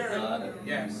to turn.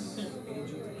 Yes.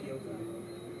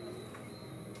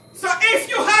 So if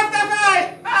you have the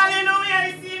oil,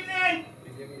 hallelujah, this evening,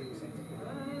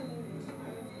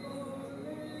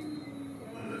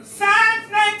 Psalms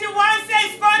 91 says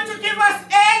he's going to give us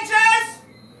angels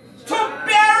to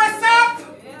bear us up.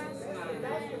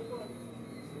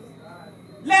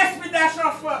 Lest we dash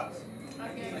our foot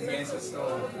Against the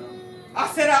stone. I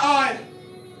said the oil.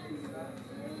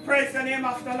 Praise the name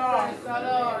of the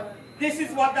Lord. This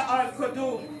is what the oil could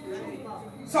do.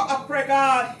 So I pray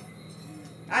God.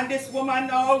 And this woman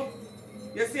now,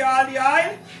 you see all the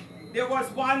oil? There was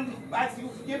one, as you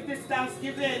give this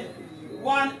thanksgiving,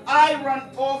 one oil run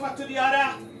over to the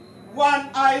other. One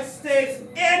oil stays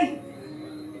in,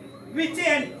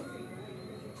 within.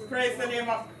 Praise the name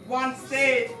of one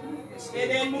stayed. It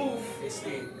didn't move. It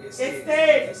stayed. It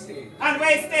stayed. And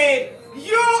where it stayed?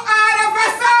 You are the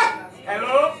vessel.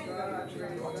 Hello?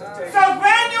 So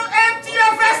when you empty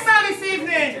your vessel this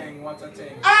evening,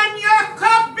 and your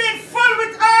cup being full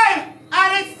with oil,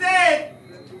 and it said,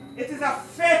 it is a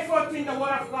faithful thing the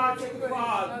word of God to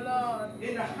fall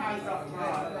in the hands of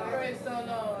God. Praise the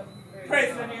Lord.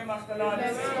 Praise the name of the Lord.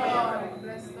 Bless the Lord.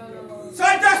 Bless the Lord. So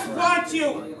I just want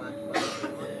you,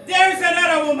 there is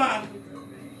another woman,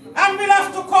 and we'll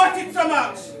have to quote it so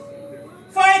much,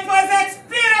 for it was the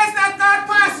experience that God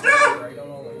passed through.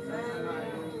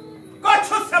 Go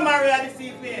to Samaria this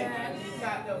evening.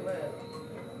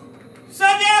 So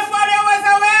therefore there was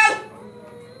a well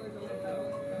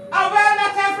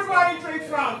not everybody drinks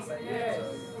from.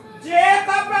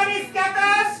 Jacob and his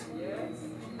scatters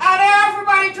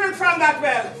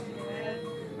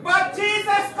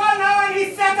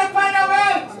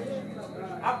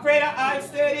I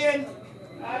stayed in.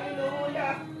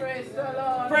 Hallelujah. Praise the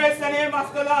Lord. Praise the name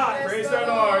of the Lord. Praise the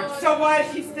Lord. So while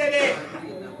he stayed in,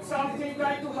 something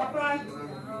going to happen.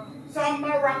 Some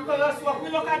miraculous work. We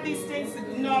look at these things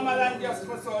normal and just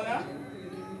for so, no?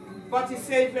 But he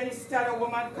said when he started, a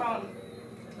woman come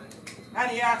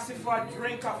and he asked you for a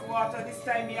drink of water. This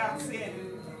time he asked him,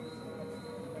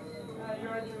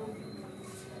 you're a Jew.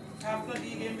 I have no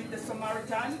dealing with the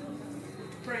Samaritan.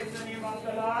 Praise the name of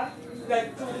the Lord. The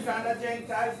Jews and the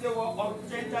Gentiles,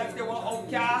 they were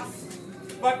outcasts.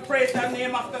 But praise the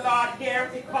name of the Lord. Here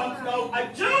it comes now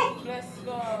a Jew. Yes,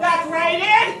 God. That right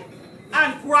in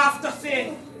and graft us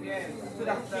in to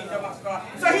the kingdom of God.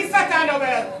 So he sat on the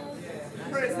well.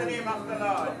 Praise the name of the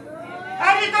Lord.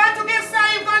 And he's going to give some,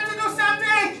 he's going to do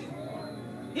something.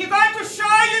 He's going to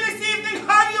show you this evening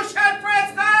how you shall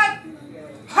praise God,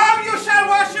 how you shall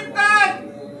worship God,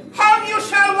 how you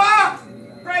shall walk.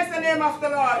 Praise the name of the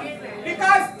Lord.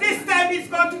 Because this time he's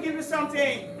going to give you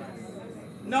something.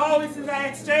 No, this is an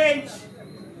exchange.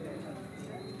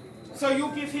 So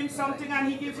you give him something and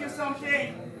he gives you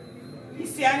something. He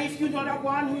said, and if you know the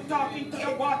one who's talking to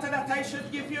the water that I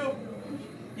should give you,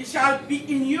 it shall be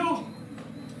in you,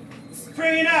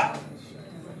 springing up.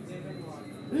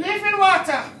 Living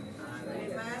water.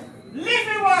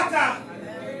 Living water.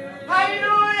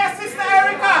 Hallelujah, Sister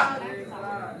Ireka.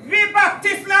 We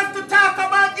Baptists love to talk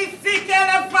about Ezekiel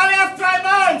and Valley of Dry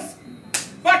Bones.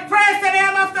 But praise the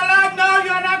name of the Lord, no,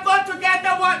 you are not going to get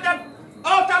the water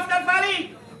out of the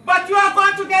valley, but you are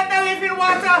going to get the living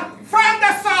water from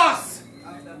the source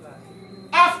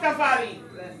of the valley.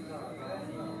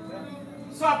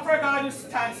 So I pray God you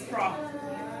stand strong.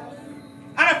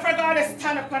 And I pray God you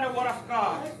stand upon the word of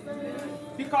God.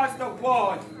 Because the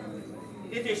word,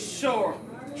 it is sure.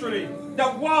 Truly.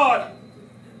 The word,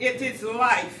 it is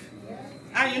life.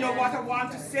 And you know what I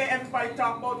want to say? Everybody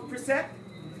talk about precept.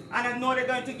 And I know they're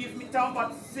going to give me time,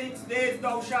 but 6 days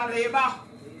thou shalt labor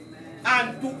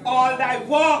and do all thy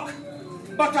work.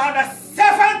 But on the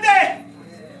 7th day,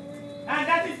 and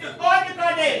that is the only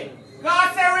good day,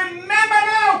 God said, remember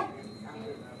now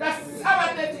the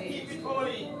Sabbath day to keep it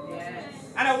holy.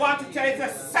 Yes. And I want to tell you it's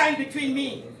a sign between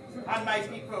me and my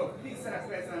people. Please set us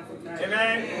present for tonight.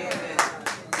 Amen.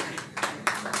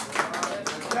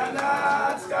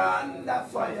 Cannot stand the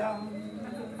fire.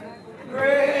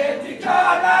 Great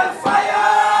eternal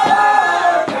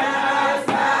fire. Cannot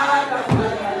stand the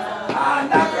fire. And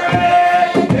the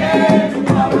great day to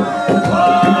come.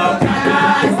 Oh,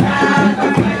 cannot stand the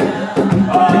fire.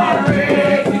 Oh,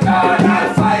 great eternal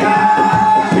fire.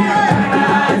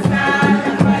 Cannot stand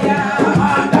the fire.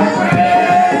 And the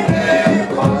great day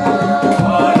to come.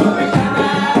 Oh, no, we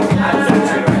cannot stand the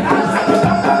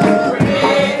fire.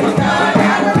 Great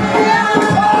eternal fire.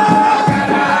 Oh,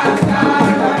 cannot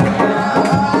stand the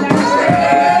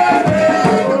fire.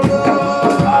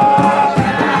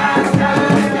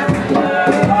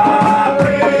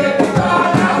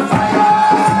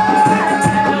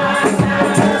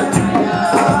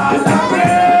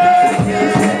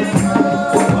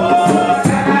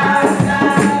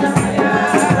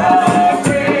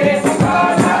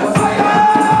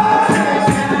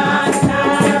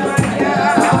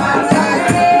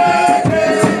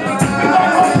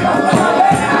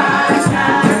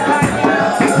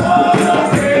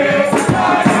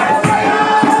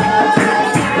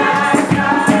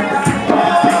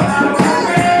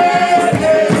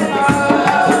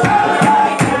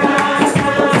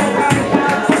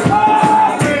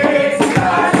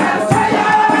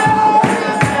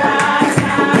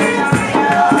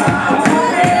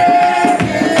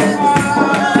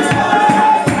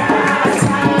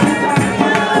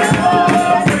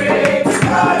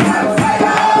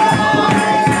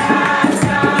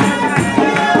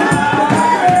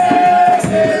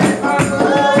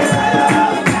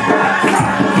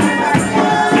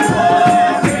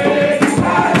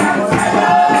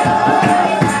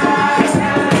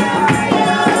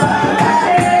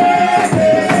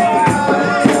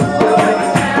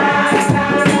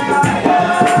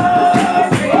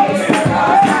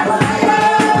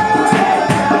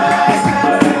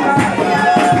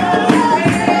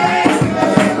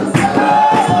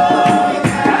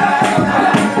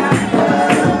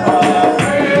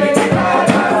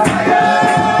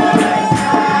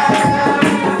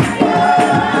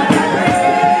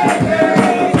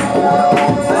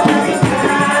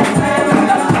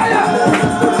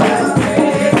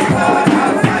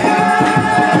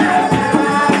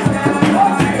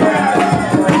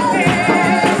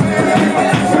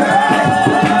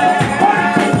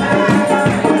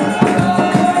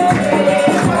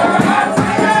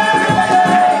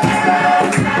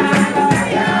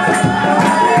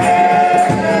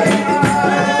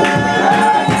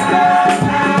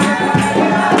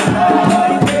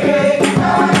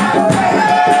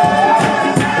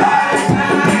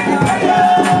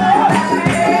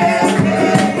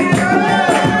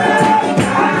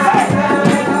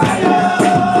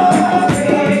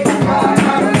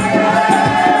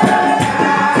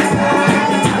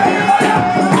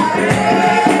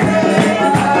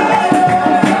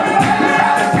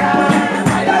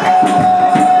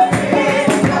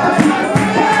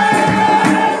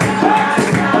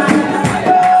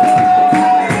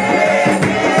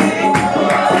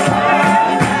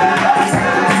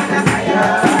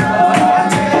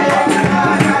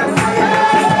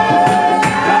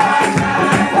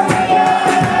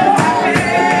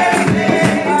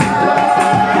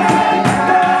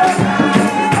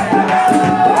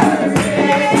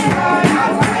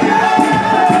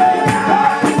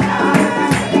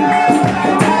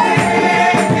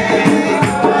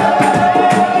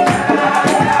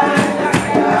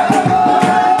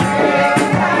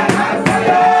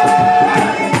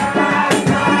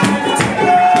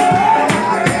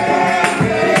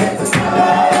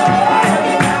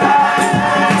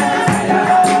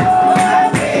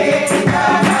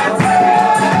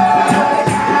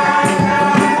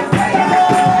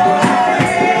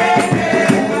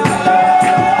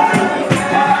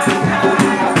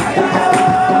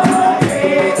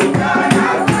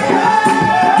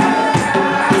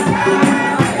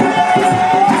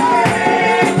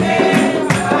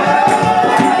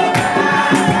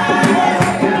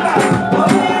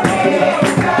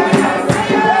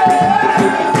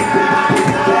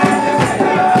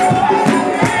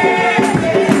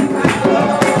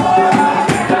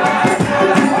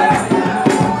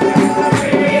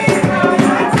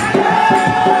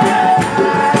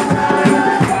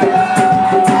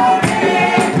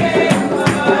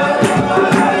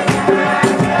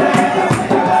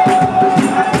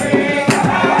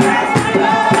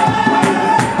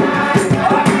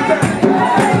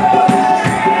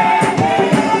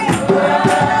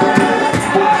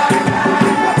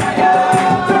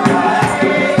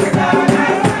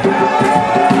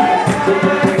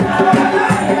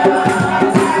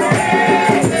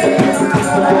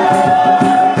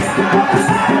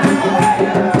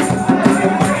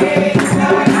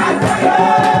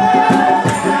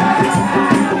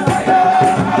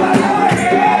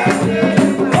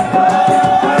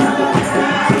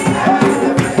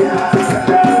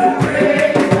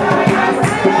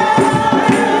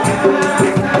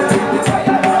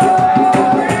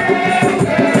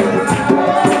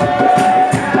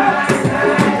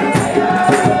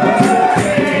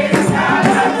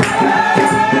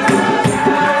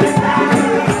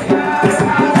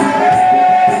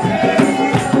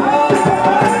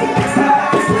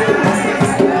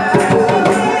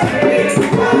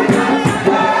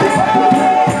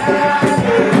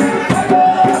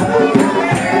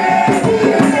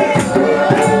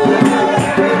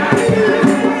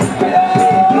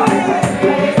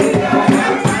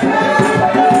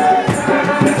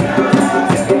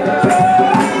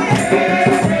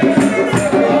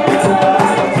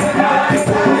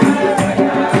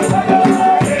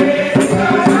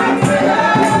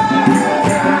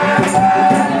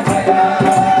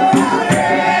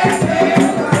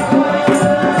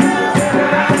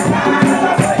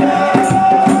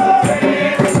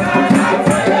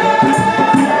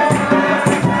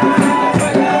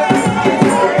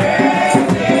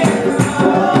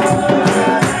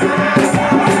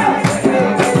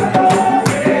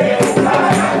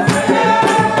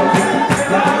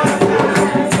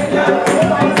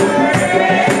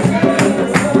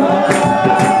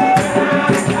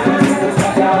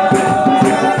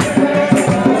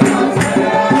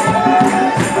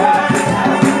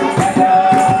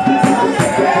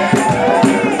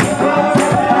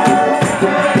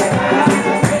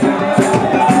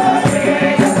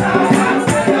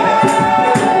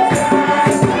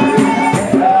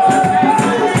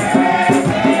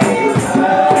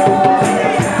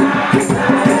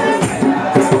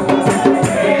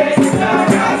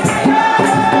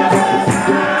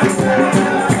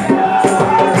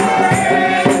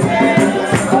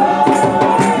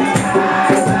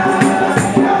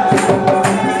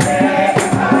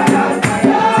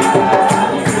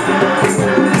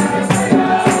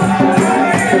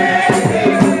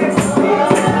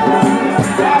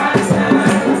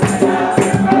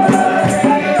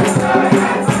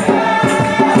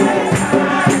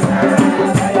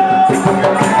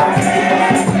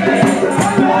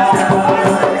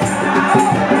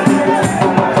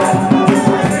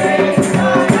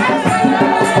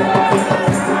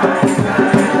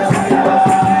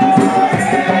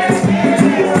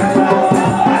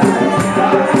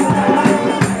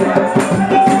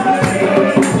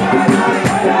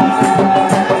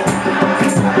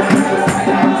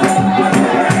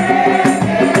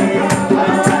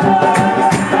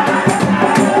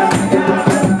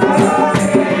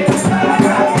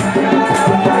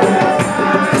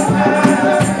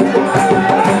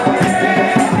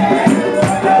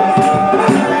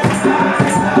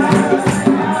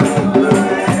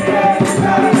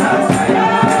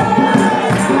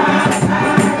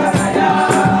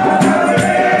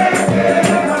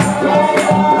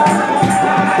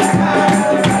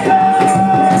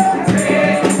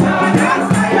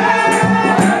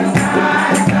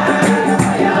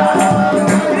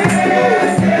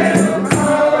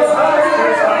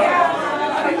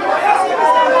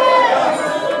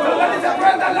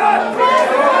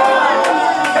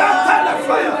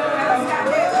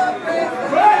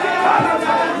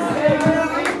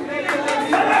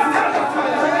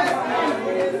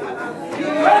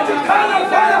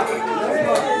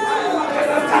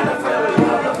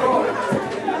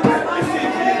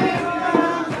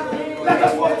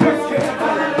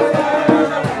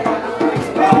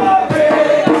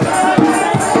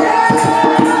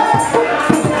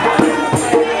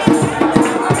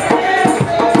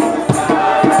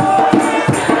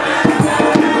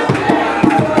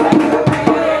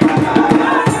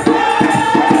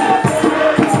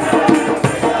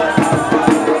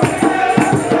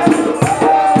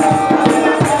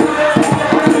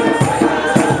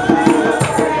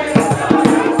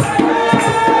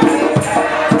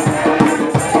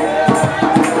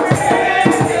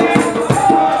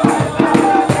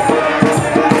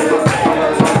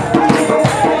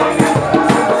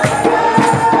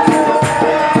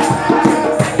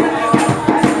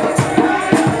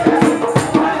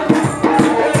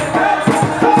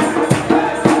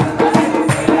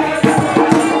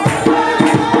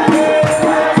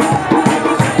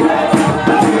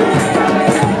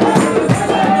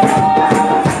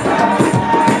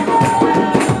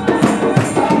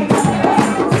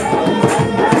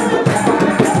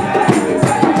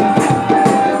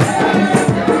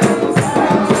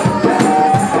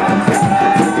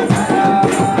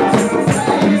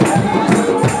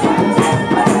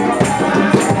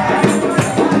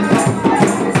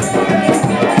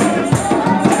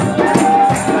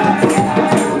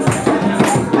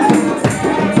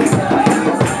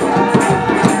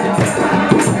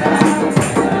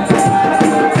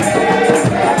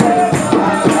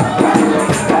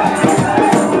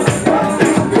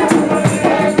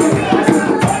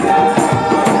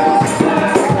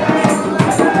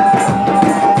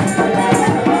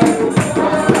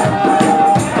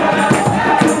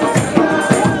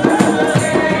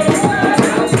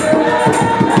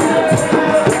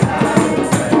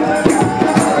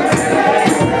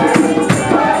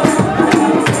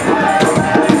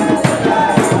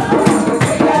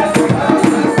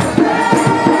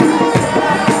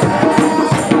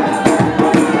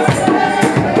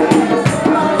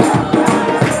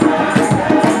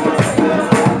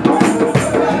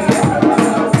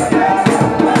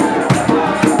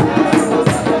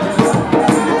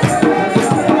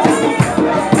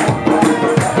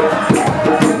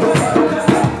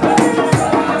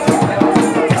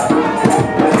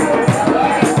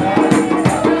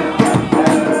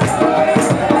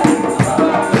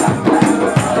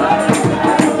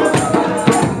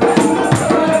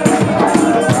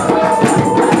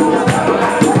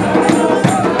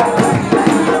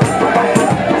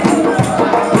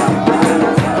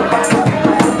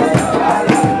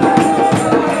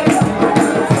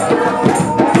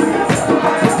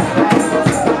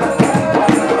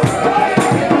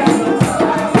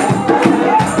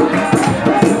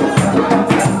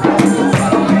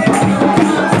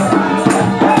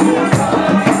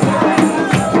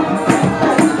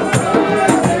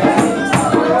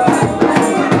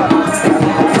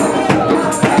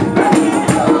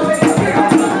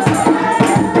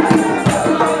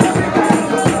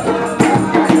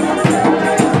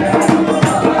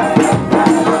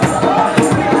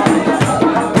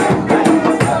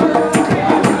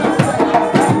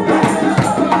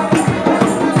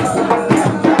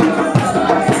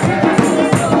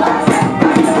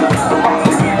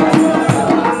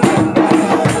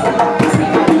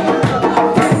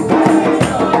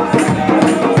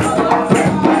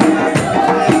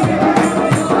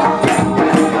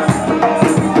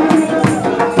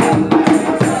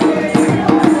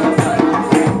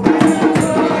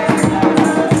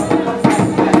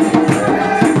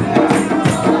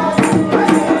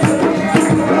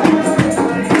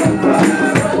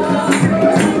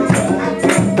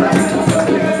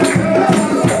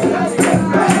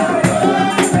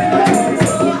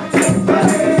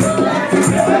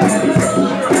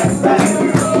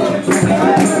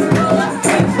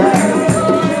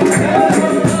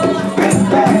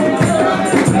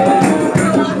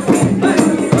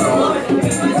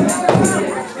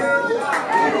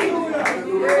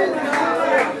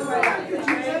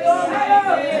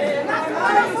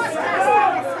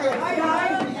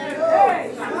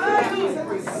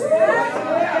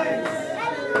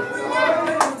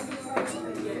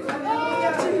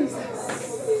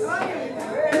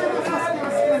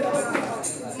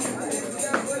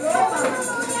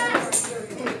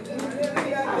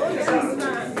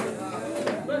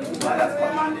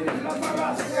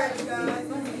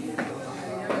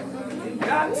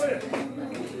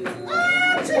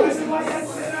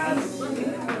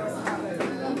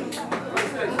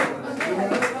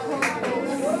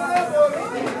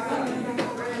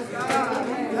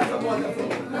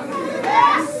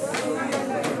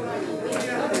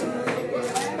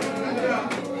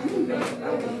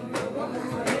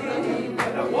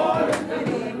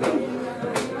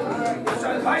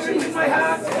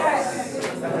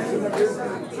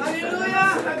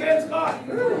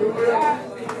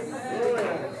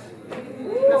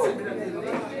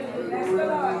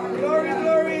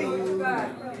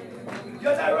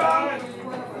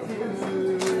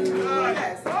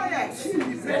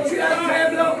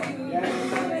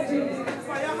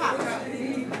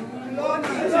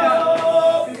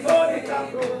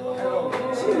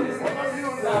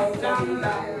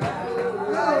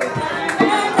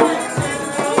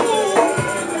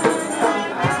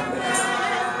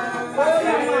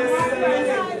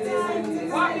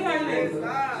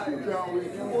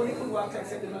 only could walk like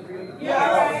said in agreement.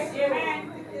 Yeah, right.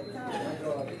 Amen.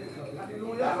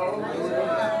 Hallelujah.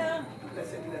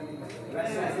 Blessed be the name.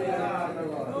 Blessed be the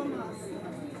Lord.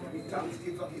 We thanks,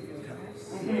 give you thanks.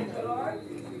 Lord.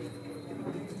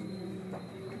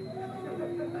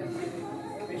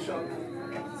 Bishop,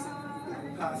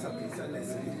 pass a piece of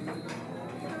lesson.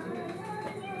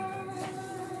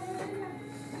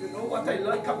 You know what I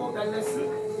like about that lesson?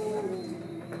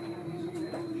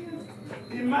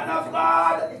 The man of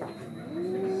God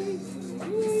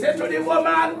said to the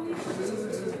woman,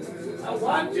 I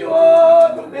want you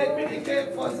all to make me the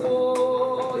cake for so.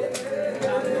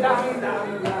 Down, down,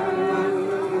 down, down.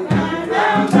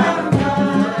 Down, down,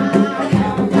 down.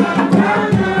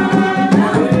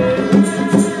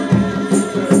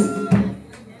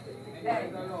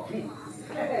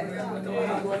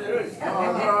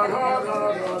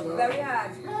 Very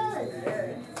hard.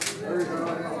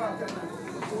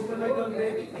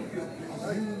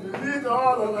 Eat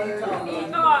all of it.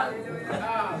 Eat all.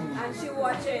 And she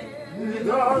watching. Eat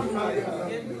all of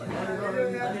it.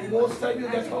 Most time you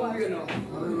get hungry, you know.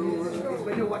 It's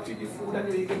when you're watching the food and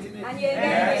you're getting it. And you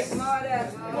get it,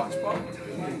 mother. Watch pop.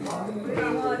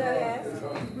 Mother, yes.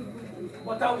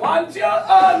 But I want you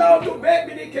all now to bake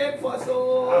me the cake for so.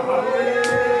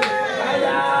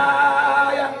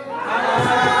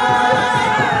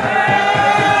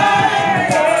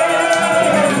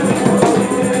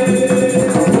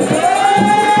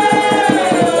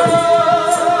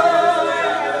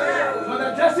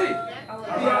 Mother Jessie,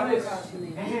 be honest.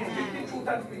 Speak the truth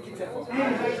and speak it.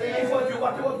 It was you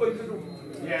what you were going to do.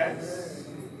 Yes.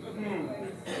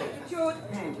 Truth.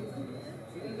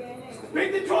 Speak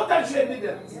the truth and shame it.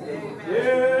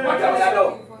 Yeah. What can I do?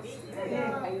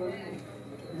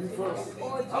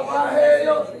 I want to hear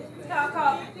you. Talk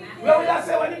up. Well, we just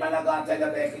say when the man are going to tell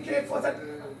you make the cake for that,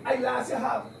 I last you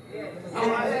have. I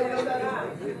want to hear you that.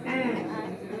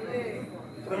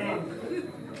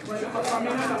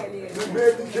 We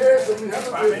made the case and we have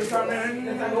to Famine, famine.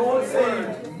 There's an old saying,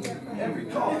 every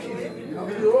talk is.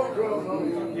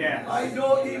 Yeah. I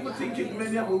don't even think it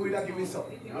many of you will give me some.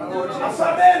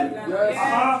 Amen. Yes.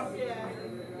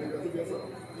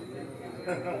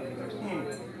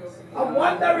 I'm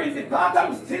wondering, the part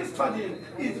I'm still studying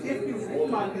is if the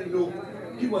woman will know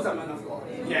he was a man of God.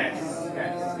 Yes.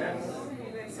 Yes.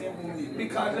 Yes.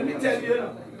 Because let me tell you,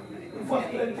 it was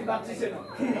plenty Baptist, you know.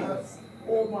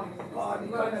 Oh my God, the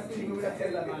kind of thing we are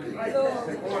telling a man.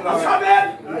 Amen.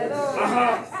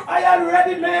 I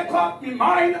already make up my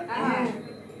mind.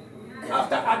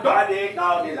 After I done it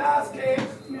now, the last case.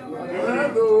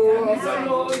 Hello. So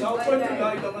no, now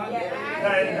 29 the man.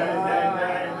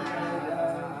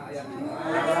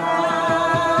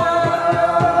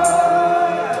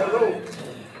 Hello.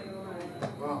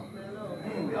 Wow.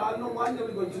 We all know one day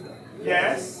we're going to die.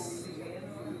 Yes.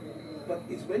 But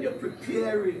it's when you're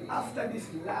preparing after this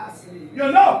last meal.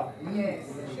 You know. Yes.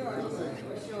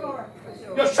 Sure.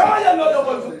 You're sure you know the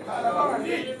one. Hello.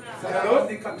 Hello.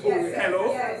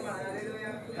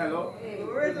 Hello.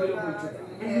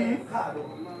 Yes. Hello.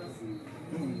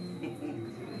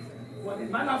 When the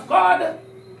man of God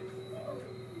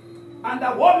and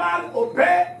the woman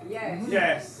obey. Yes.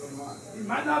 Yes. The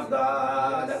man of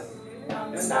God.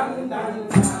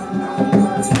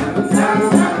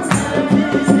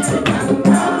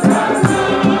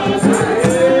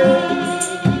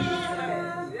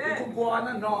 Go on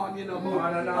and on, you know,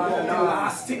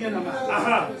 last thing, you know,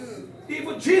 man.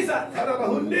 Even Jesus,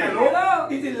 hello,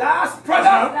 is the last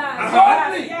product.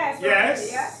 Godly. Yes.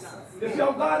 If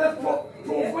your God has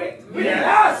proved it, we Yes.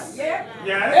 last.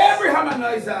 Yes. Every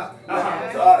harmonizer.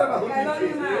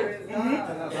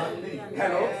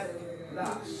 Hello.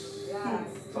 Last.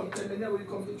 Sometimes when we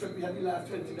come to church, we have the last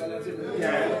 $20 in the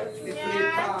It's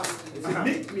it's a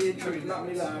meet me in church, not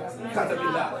me last. Because of me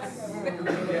last.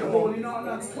 They're holding on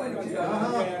that $20.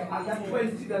 And that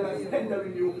 $20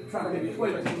 hindering you from maybe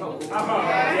 $20.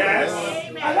 Yes.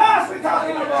 And last we're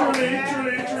talking about.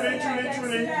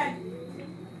 Truly.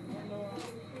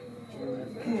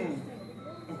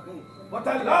 But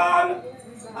along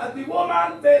as the woman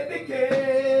baked the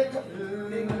cake,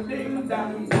 ding ding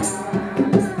dang dang.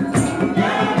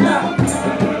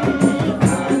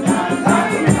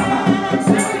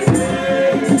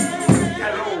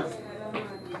 Hello.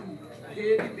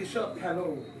 Hey, the bishop, hello.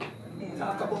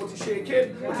 Talk about the shaking.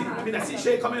 But I mean, I see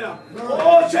shake coming up.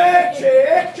 Oh, shake.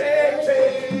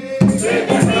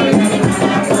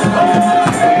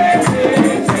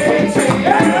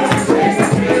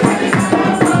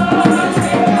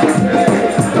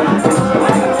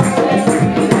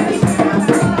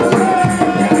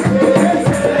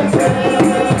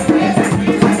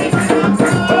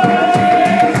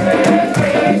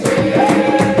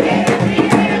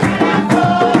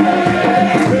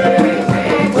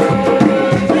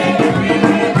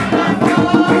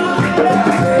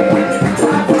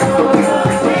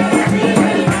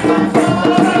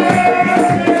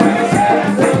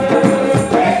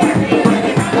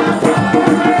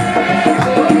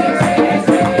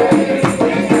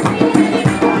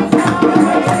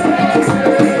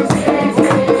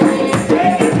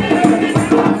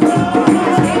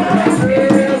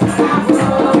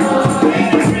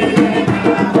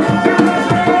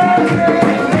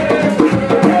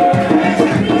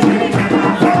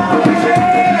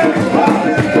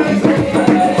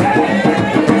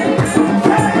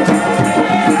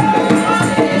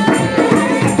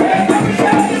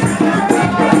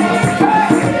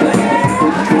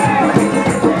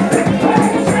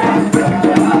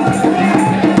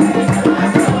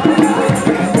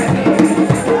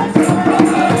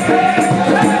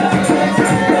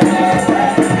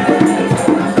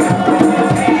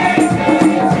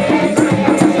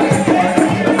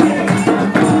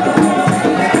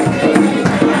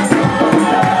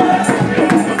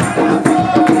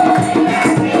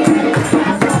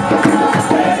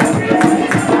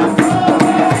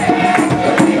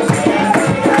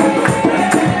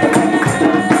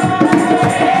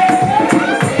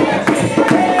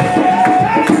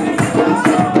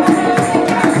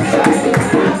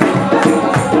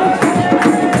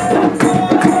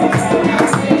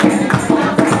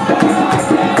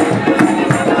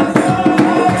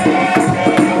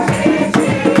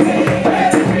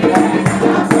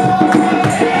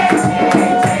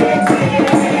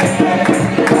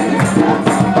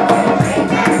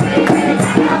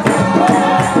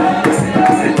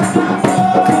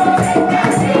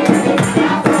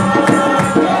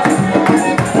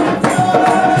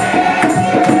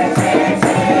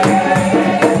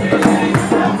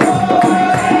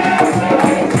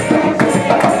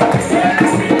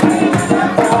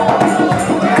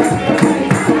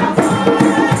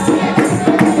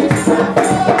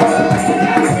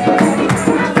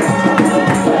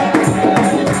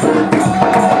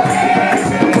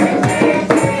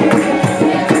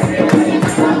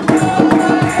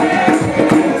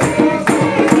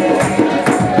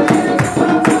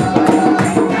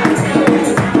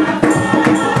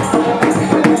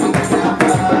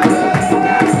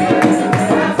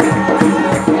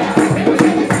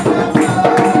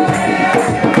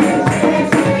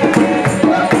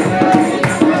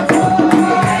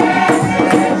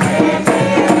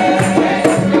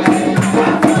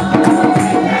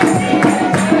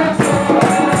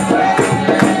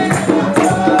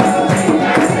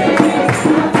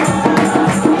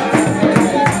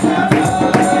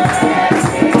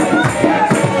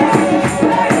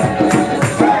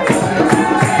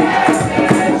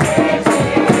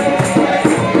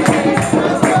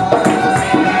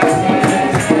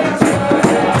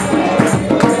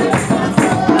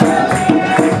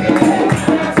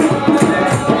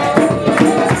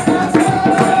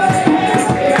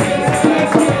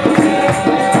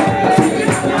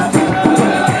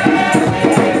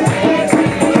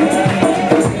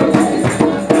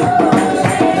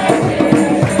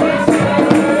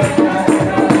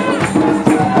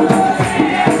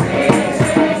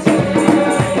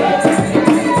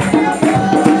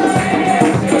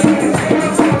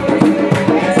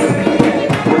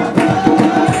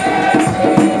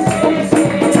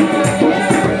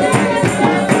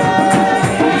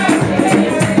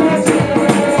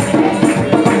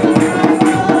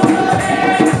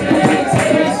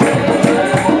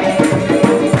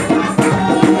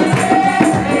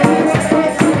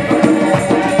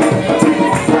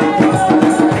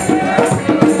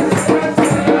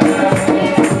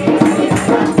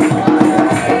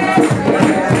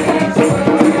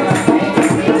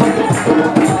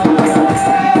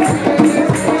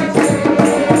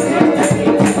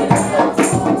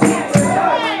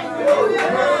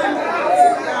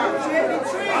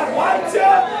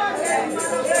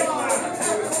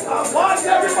 I want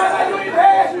everyone that doing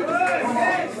there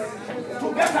to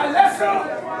get a lesson,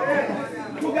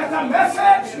 to get a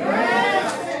message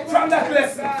from that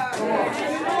lesson.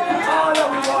 All that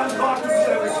we want God to do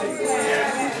everything.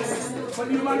 But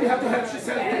you man, you have to help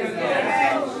yourself.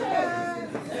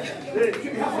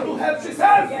 You have to help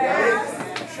yourself.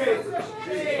 Shake.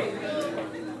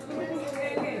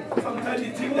 Sometimes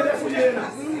you think that for you,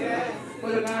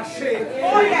 but you're not shake.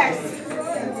 Oh yes.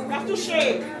 You have to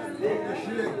shake.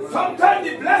 Sometimes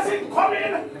the blessing come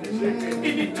in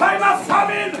the time of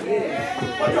famine,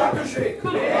 but you have to shake.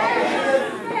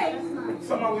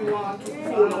 Some of we want to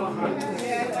hold our hands.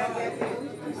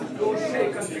 Don't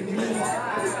shake and drink more.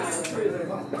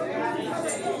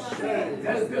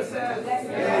 Help yourself.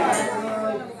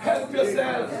 Help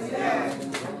yourself.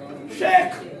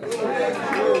 Shake.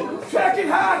 Shake it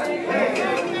hard.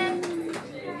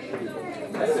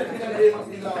 Blessed be the name of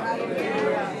the Lord.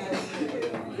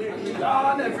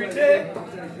 Lord, every day,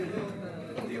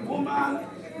 the woman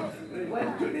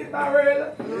went to the barrel.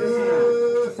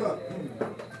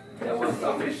 There was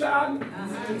sufficient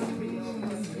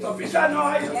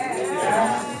oil,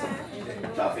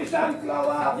 sufficient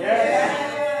flour,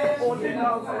 only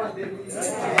now for a day.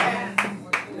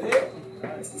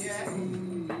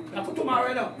 Not for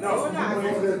tomorrow, no. No. When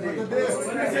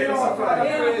I say, oh, Father,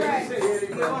 praise,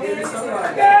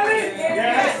 daily.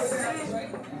 Yes.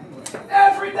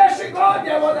 Every day she got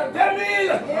there was a meal.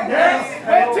 Yes.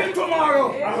 Wait till tomorrow.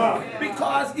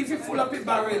 Because if you full up a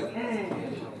barrel,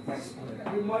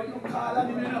 you might not call them,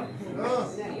 you know.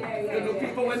 You know,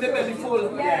 people when they belly full,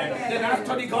 then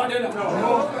after the garden.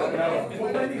 But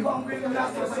when they hungry, you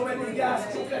have to so many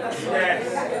gas chicken and so.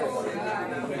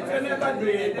 If you never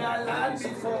did their land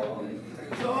before,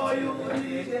 so you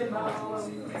need it now.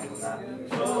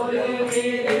 So you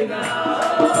need it now.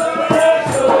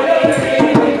 So you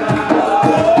need it now.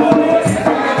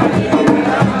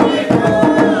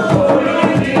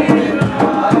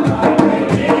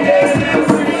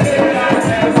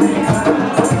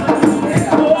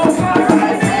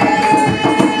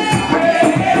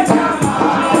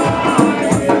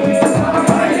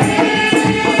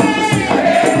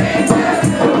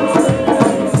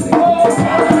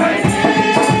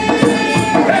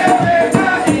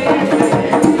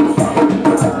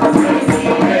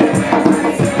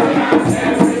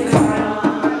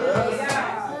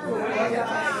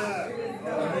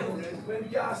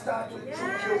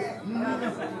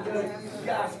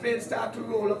 Start to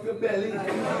roll up your belly. Praise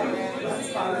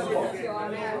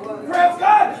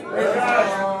God!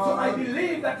 So I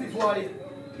believe that is why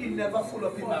he never full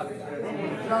up his bag.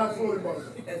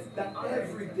 It's that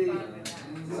every day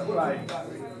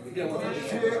there was a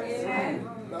share.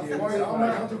 That's why I'm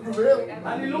not going to prevail.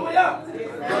 Hallelujah!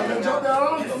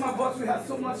 Some of us, we have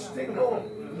so much to go.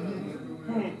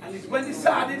 And it's when the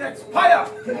sardine expire,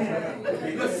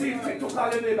 you see fit to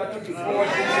call your neighbor to give.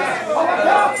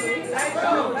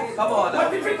 Come on.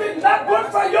 But if it is not good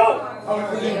for you,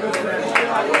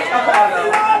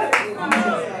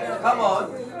 come on.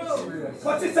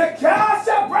 But it's a cast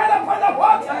your bread upon the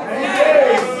water.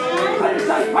 And it's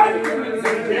a fight.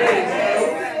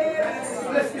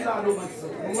 Bless me now, no man.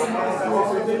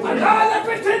 And all that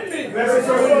within me.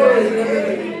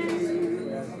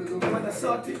 When the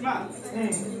certain man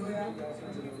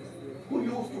who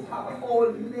used to have a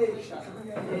whole nation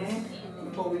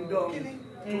going down to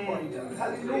point out.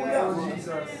 Hallelujah. Jesus.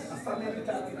 That's what I'm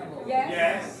talking about.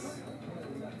 Yes.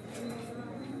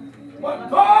 But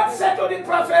God said to the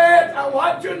prophet, I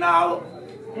want you now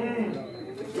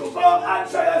to go and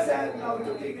show yourself now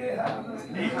to King Ahab.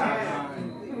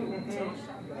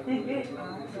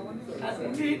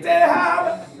 And meet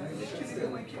Ahab.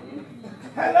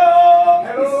 Hello.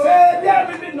 Hello. He said, yeah,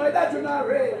 we didn't know that you're not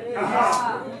ready.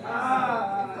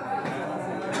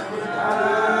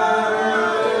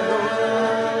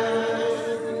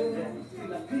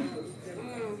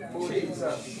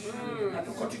 Jesus. I have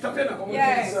to cut it up in.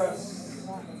 Yes.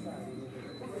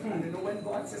 You know when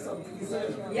God says something, he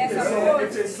says, yes,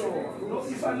 it is so. No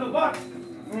if and no but.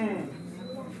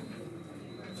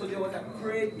 So there was a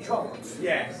great drought.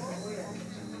 Yes.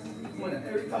 When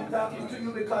Eric, I'm talking to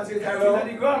you because it's still on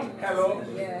the ground. Hello.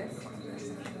 Yes.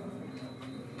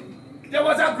 There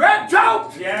was a great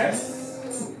drought.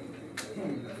 Yes.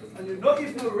 And you know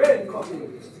if the rain comes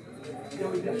in, there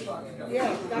will be a shortage.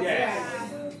 Yeah, that's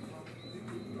right.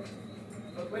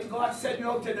 But when God sent you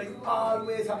out there, you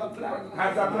always have a plan.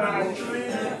 Have a plan.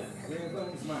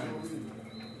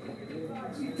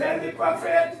 He tell the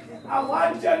prophet, I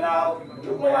want you now to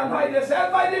go and hide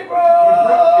yourself by the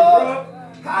brook.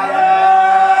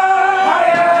 Higher!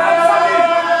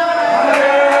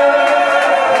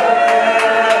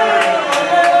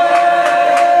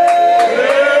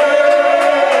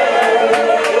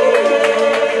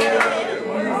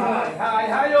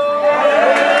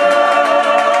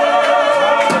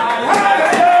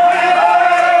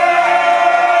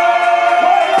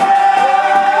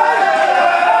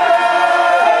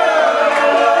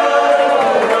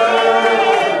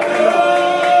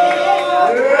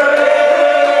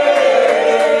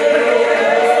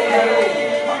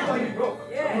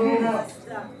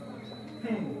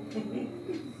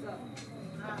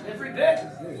 Every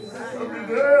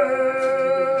day.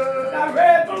 Now,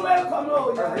 Raven, welcome,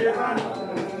 Lord.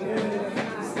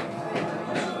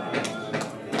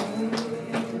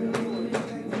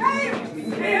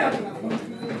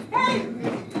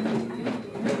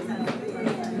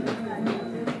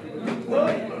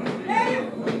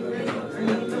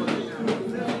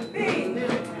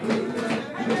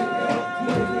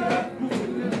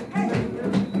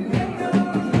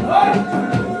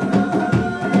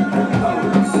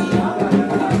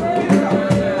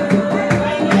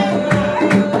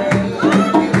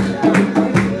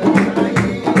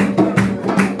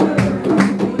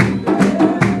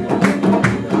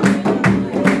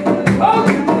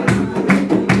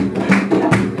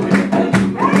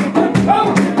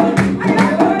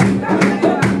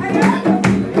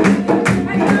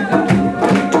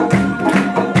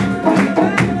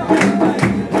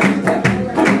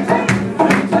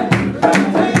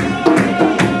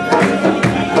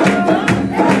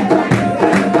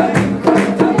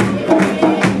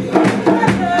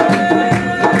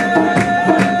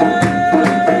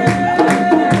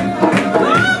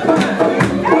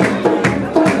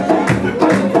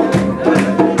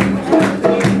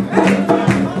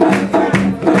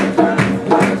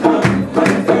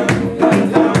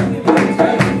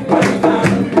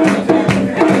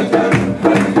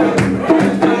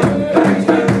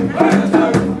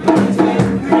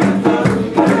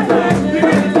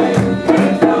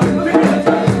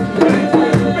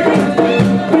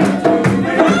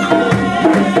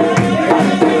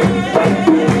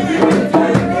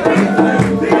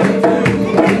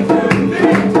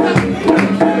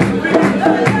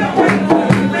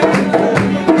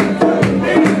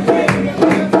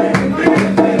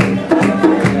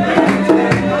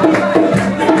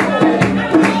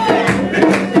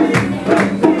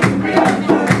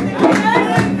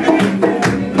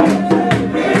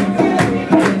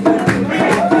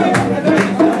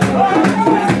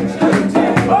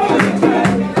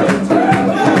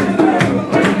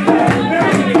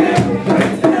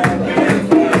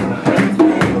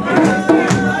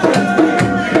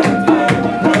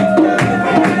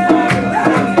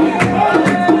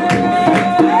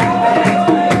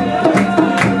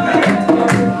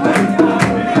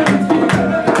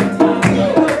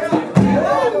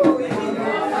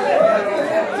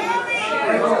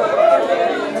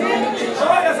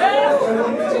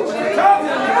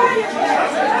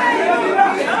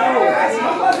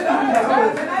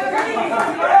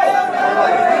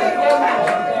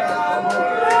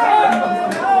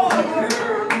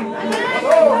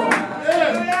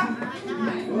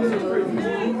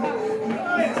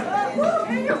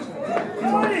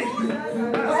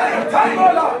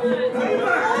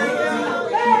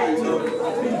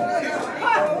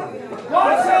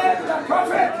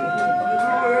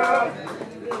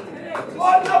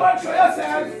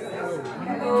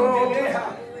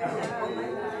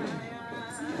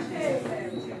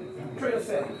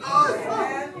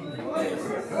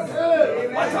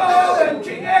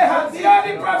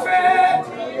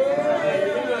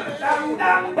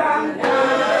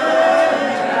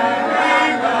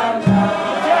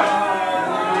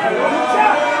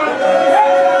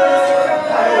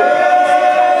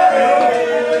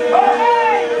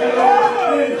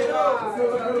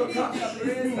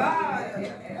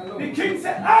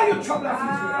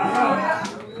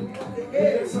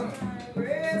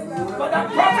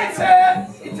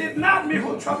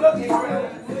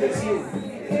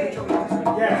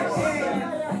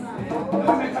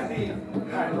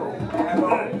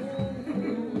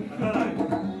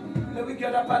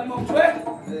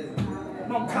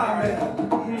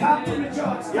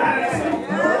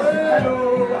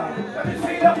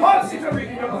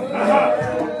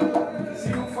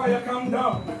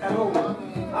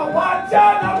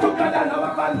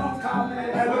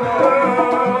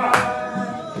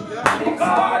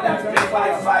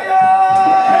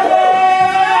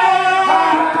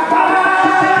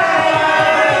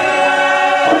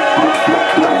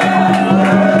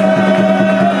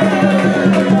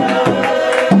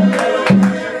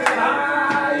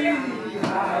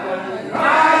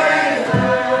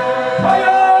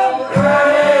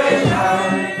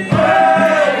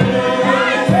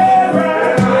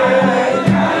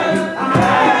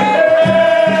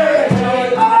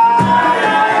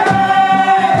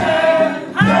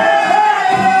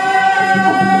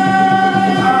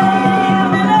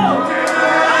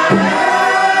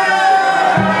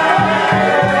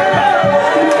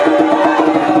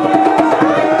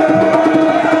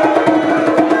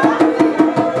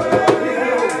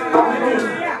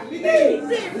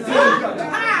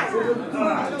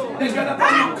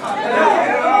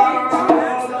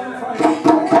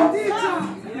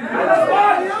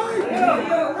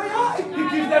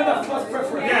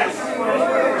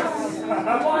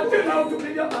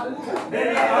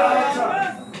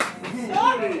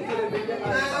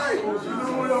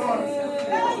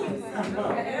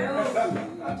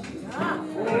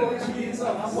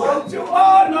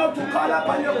 call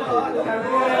upon your God.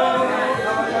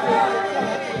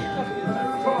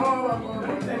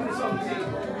 Tell me something.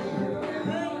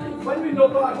 When we know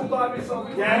God, who God is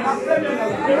something. Yes.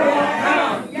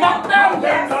 Mock them.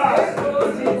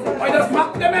 I just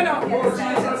mock them enough.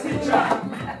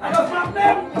 I just mock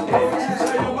them.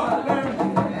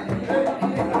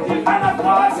 The man of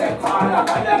God said, call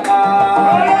upon your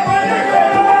God.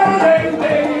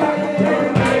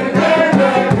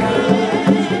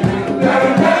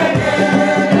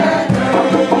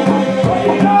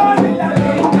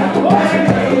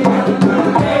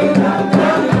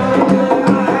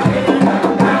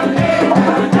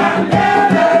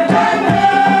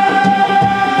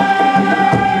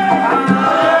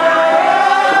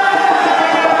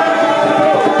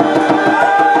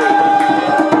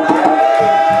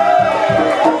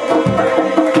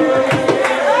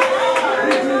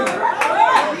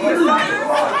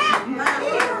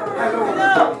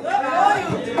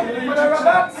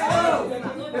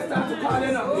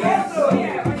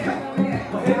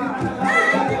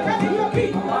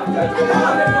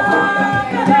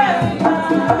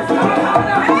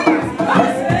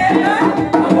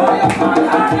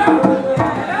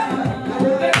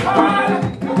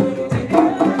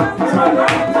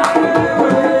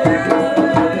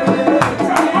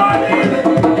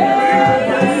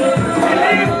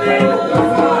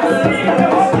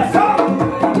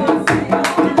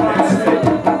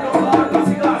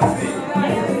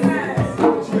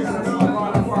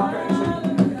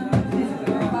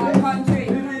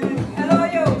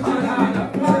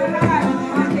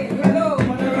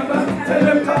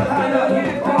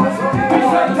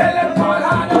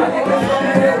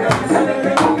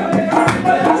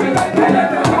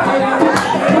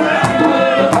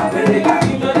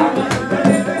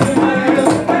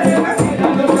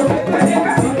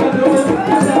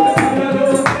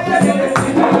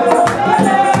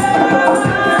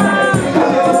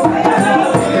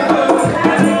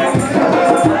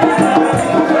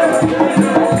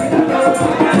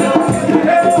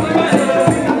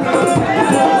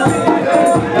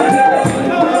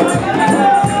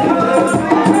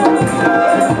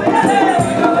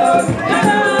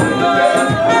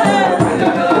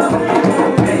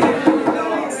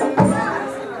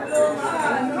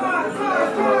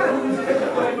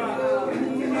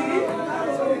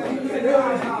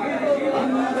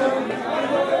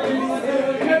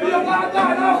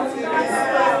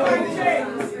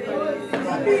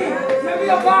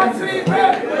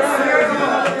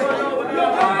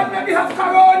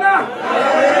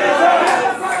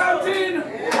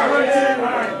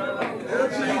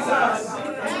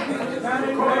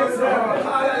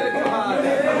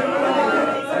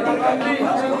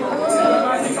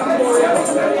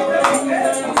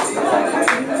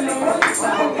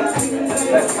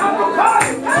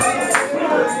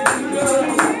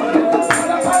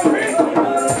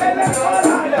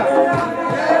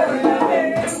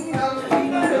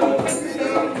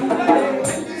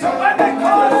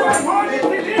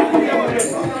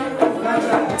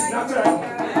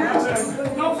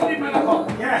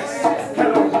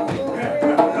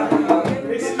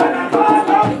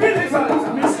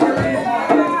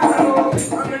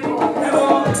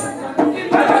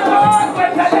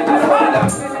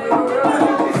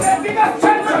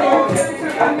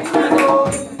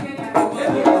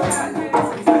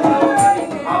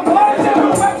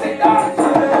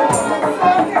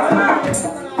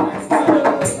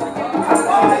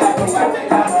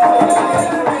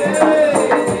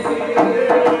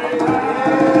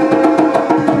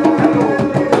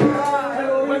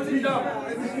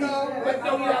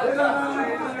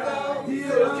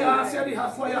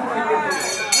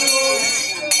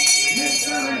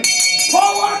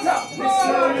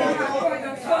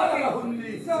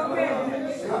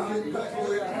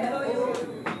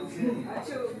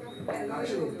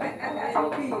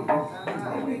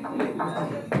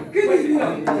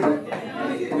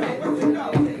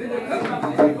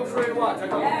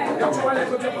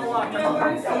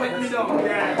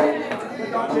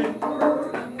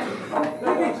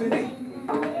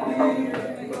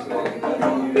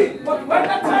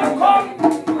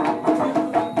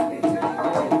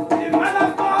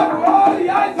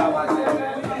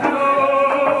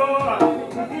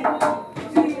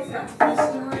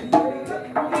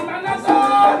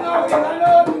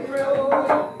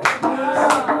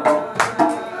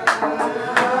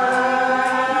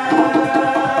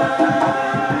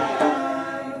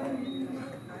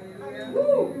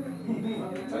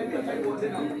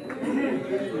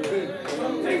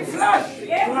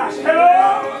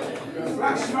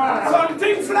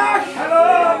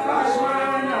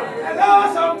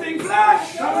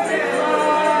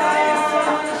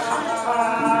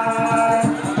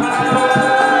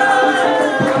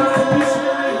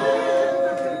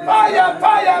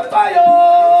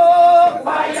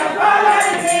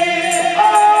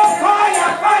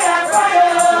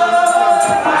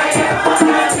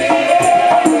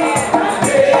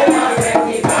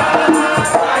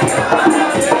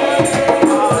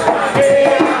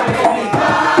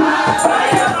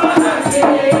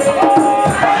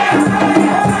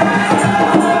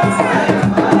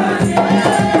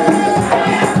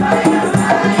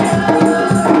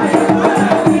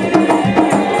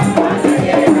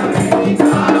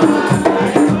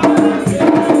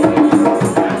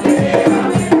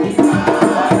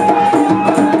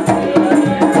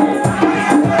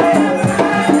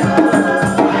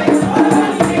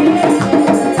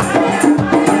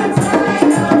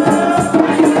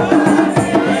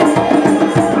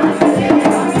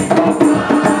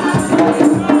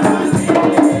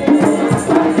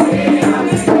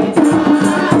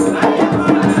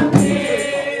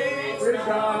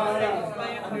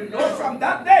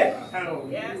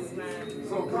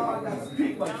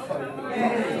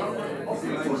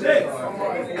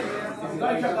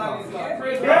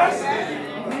 Praise yes.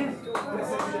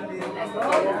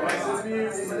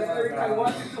 I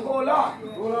want you to hold on.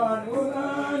 Hold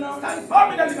on. Stand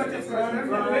firm in the liberty of Christ.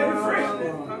 Very free.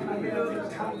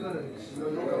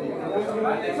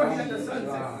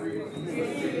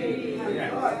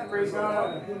 Praise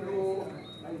God.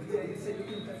 He said you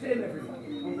can entertain everybody.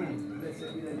 Blessed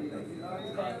be the name of the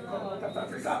Lord. Come out of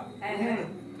Africa.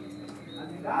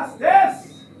 And that's this.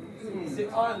 Say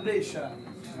all nations.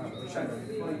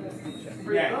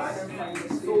 Yes.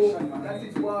 So that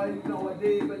is why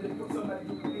nowadays when they put somebody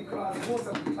to the cross, most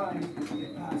of the time they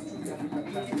pass through the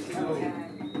African.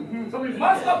 So we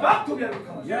must go back to the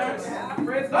African. Yes.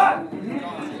 Praise God.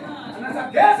 And as a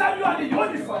guest of you on the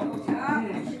uniform.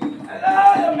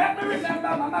 Hello, you make me remember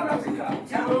Mama Africa.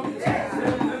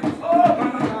 Oh,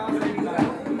 Mama Africa.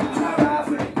 Mama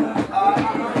Africa. Oh,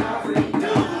 Mama Africa.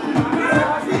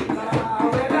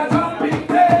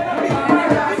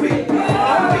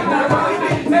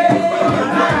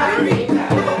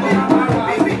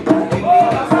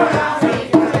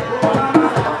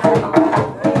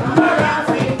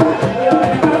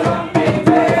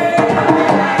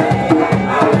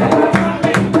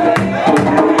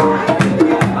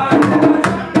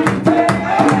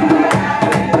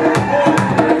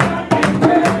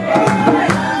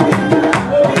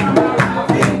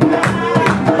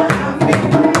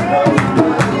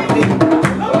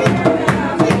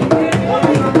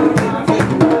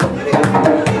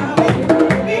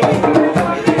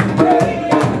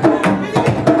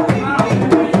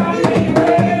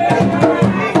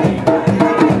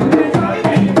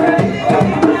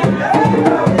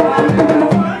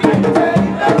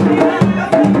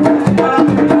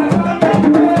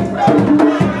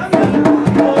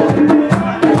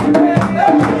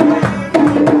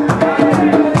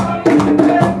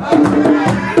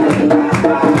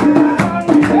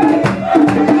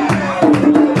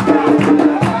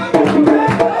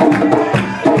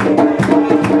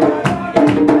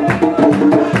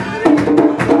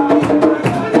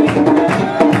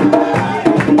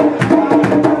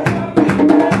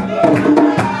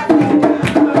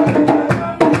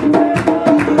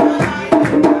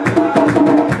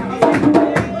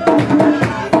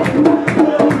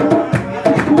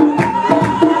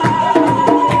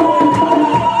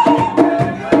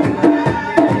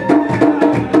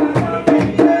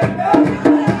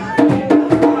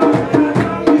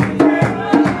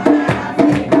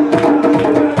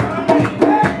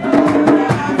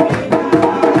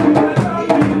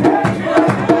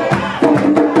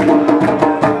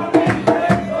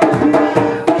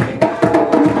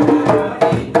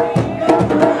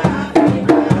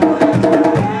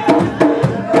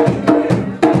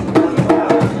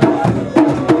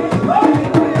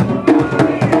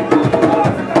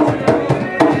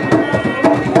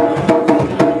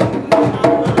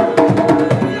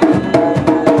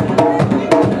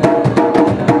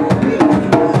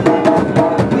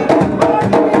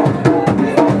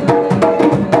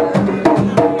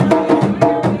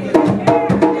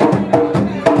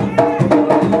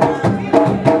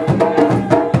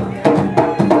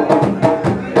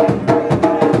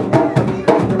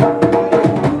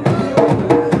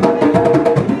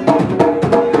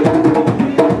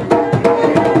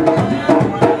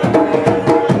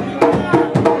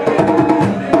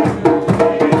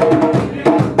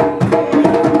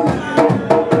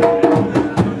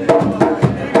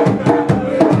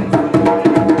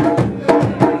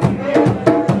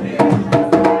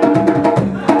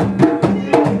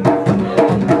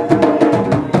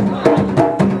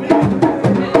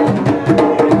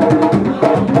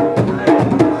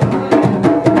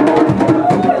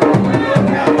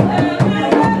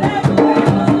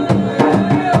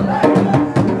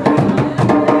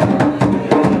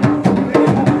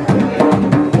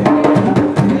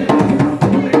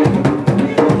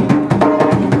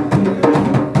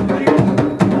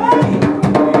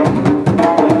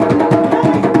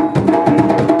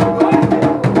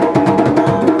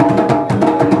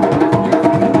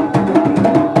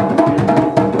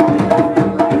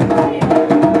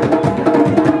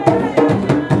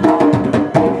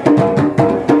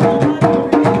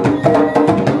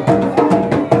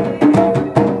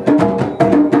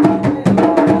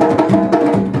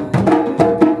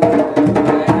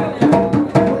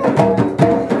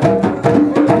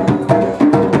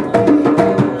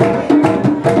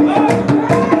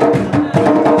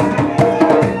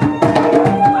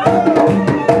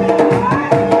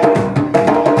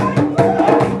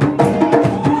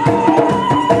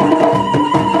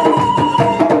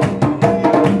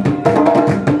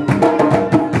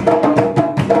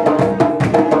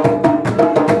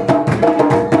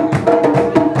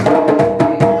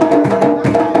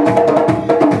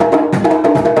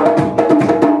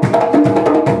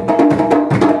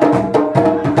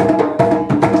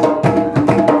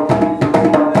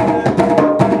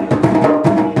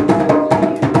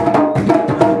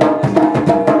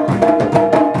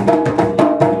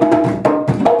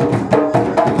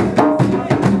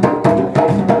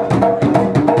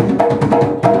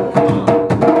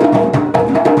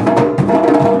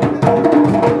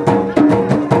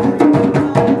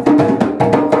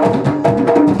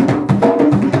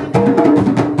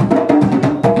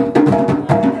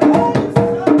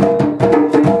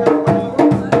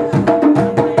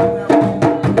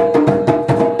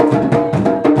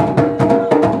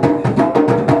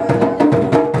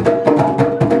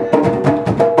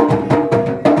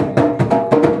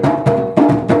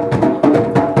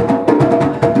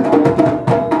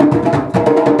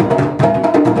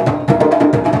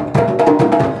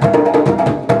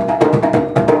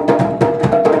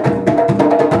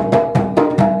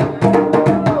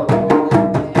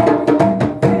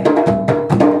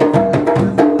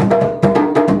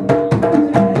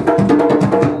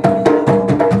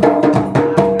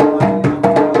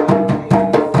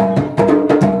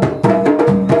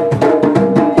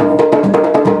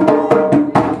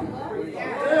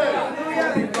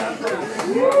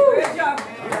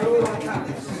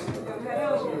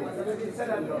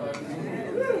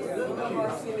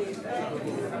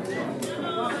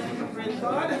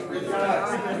 God.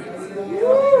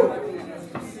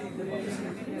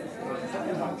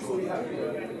 I'm so happy.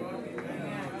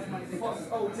 My first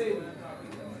outing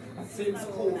since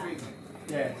COVID.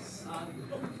 Yes. I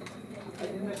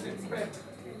didn't expect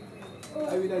I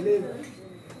would have lived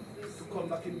to come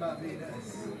back in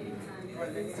Barbados.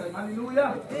 Right next time.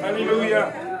 Hallelujah.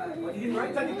 Hallelujah. But he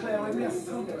right and declare when we are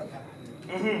still there.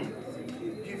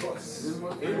 Give us.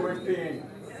 Inward pain.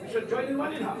 We should join in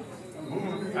one in half. I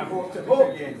hope to Hope.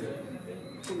 meet again.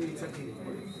 To meet again.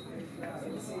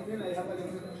 This evening I have a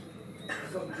little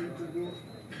something to do.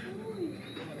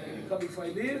 Come before I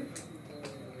leave.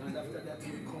 And after that we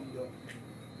come down.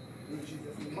 In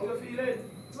Jesus' name. How are you feeling?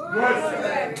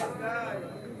 Yes.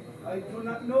 I do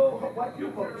not know what you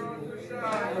come to do. I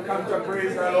come to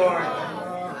praise the Lord.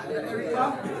 Ireka,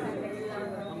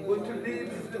 I'm going to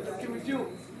leave the picture with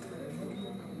you.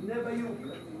 Never you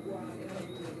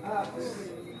ask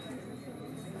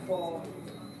for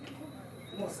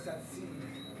mustard seed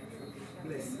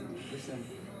blessing. Listen.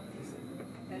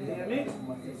 You hear me? For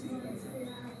mustard seed.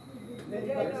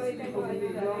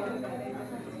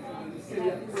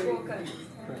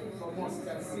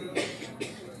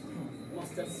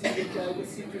 Mustard seed, which I will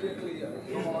see to the clear.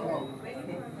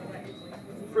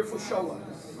 Pray for showers.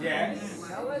 Yes.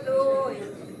 Hallelujah.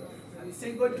 And he's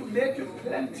saying, going to make you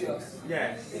plenteous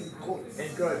Yes. in goods.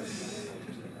 In good.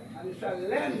 And you shall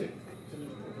lend,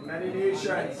 Many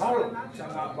nations borrow,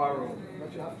 shall not borrow.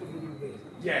 but you have to believe it.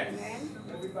 Yes.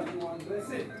 Everybody wants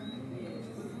blessing.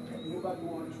 Nobody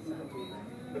wants to do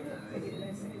the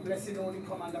way. Blessing only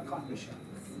come under conditions.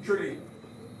 Truly.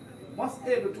 Must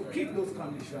able to keep those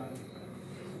conditions.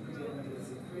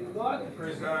 Praise God.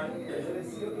 Praise God. Let's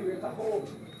see you at home.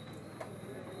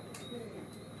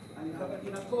 And you have an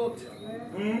inner coat.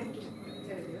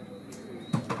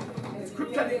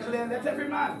 Scripture declares that every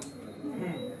man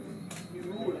be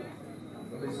ruler.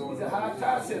 He's a hard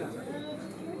task.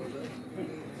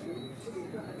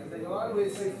 They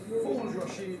always say fools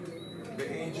rush in. The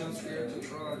angels fear to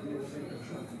trod.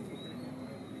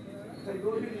 They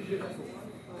don't really get that fool.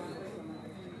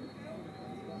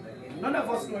 None of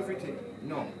us know everything.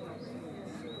 No.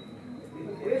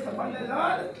 Wait upon the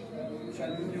Lord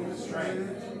shall renew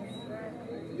strength.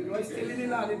 You know, it's still in the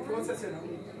learning process, you know.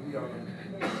 We are.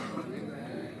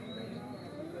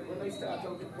 When I started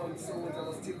out to point souls, I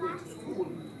was still going to school,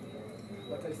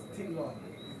 but I still learn.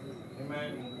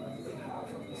 Amen. Half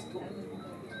of the story.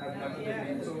 I've never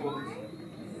been told.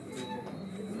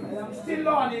 And I'm still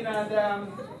learning, and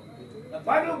the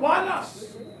Bible warns us.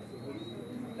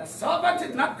 The servant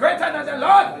is not greater than the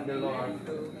Lord. And the Lord.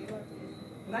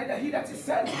 Neither he that is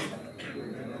sent.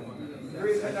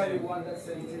 Greater than the one that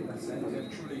sent him.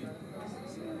 Truly.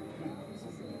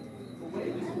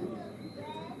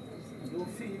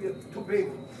 Don't feel too big.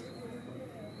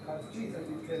 Because Jesus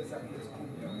tells that he has come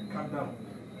down. Come down.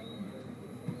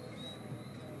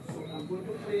 So I'm going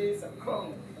to place a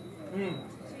crown.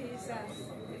 Jesus.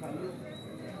 And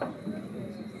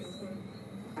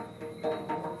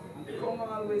the crown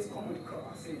always come with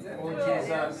crosses. Oh,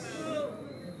 Jesus.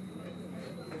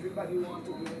 Everybody wants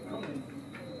to be a crown.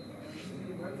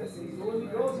 It's only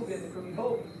those who get the crown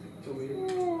hope to it.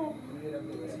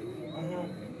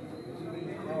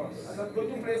 As I'm going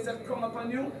to place that crown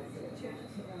upon you,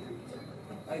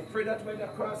 I pray that when the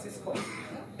cross is come,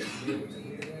 you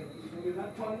will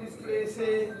not turn this place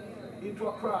into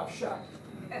a craft shop.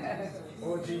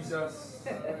 Oh, Jesus.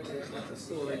 What a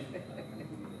story.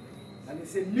 And they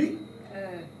say, me?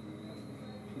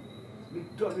 We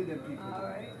done with them people. All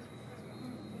right.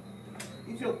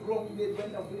 If you're broke, they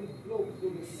when the wind blows, they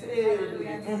will sail with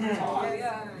it.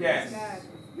 Yes.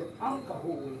 Your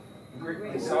alcohol.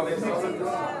 Great. Solid. Solid.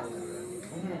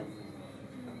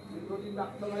 You go to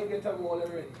knock down, I get a wall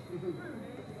already.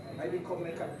 I become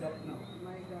make a duck now.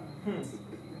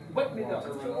 Wet me down.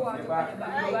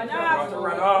 Run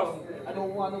off. I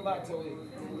don't want no back away.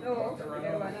 No,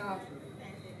 run off.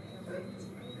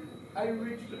 I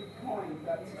reached the point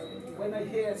that when I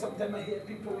hear, sometimes I hear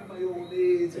people with my old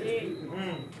age,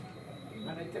 and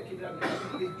I take it and make a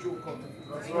big joke of it.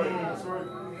 That's right. That's right.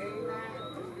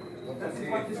 That's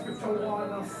what the scripture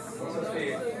warns us. What's the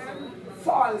faith?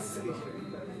 Falsely.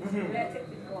 Let it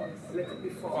be false. Let it be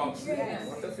false. Yes.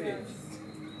 What's the faith?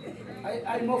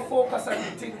 I'm more focused on the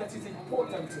thing that is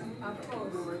important to me. Of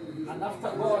course. And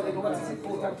after God, I know what is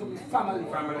important to me. Family.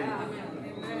 Family.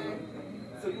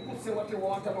 So you could say what you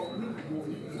want about me.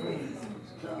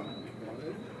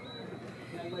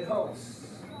 And my house.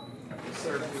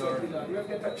 Serve the Lord. You have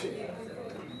get a check.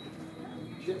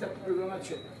 Get a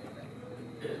check.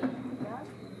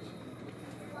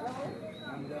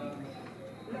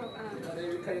 And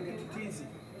Ireka, you get it easy.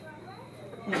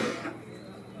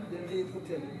 Then they put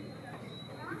tell you.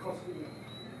 Because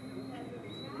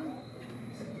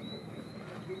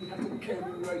we have to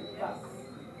carry right back.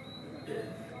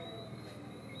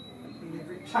 In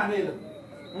every channel.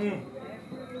 And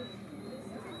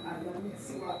I need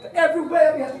water. Everywhere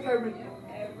we have to carry.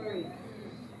 Every.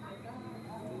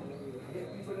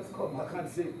 People just come back and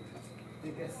say, they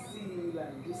get seal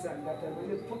and this and that. And when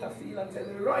they put a feel and tell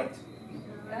you, right.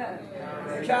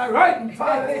 You can't write and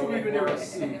follow with the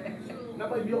rest.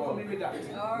 Nobody will come in with that.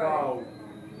 Wow.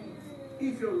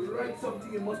 If you write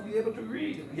something, you must be able to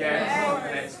read. Yes.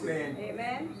 And explain.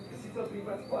 Amen. You see some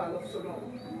people that fall off so now.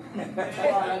 And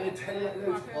they tell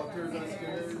you spotters and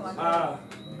scares.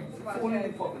 Full in the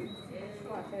public.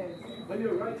 When you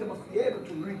write, you must be able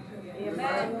to read.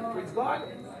 Amen. Praise God.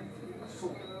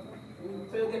 So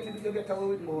you get away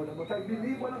with more. But I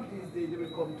believe one of these days they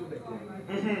will come to better.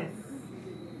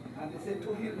 And they say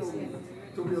to heal the way.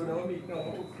 To build our meet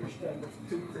now,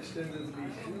 two Christians as me.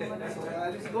 So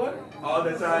all is good. All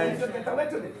the time. You get away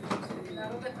to it.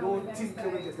 Don't think you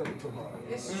will get away tomorrow.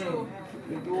 It's true.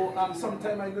 You know,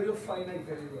 sometimes I know you find it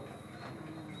very rough.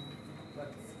 But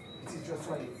it is just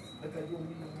right. But I don't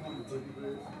mean to.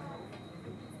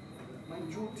 My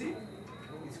duty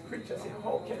is preach. I say,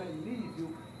 how can I leave you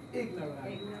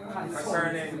ignorant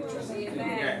concerning?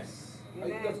 Yes. I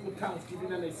just put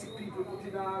thanksgiving and I see people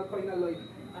putting all kind of life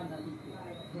underneath it.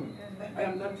 I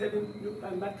am not telling you,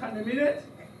 I'm not condemning it,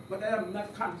 but I am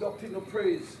not conducting no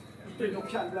praise. There's no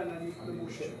candle underneath the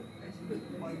bush.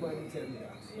 My Bible tells me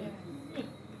that.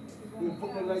 You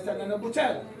put the light under the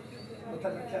bushel, but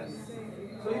under the candle.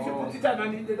 So if you put it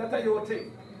underneath the that's your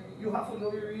thing. You have to know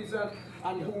the reason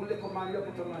and who let command you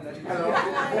put a man underneath.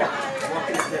 What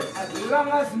is this? As long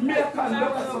as me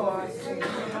conduct a service,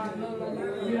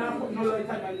 we have put no light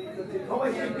underneath the thing. How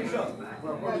is it, Bishop?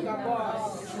 Like a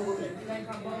boss.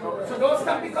 So don't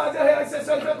stop because your hair says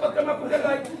so if you cut them up with the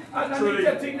light underneath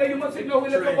the thing, then you must know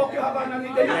which little book you have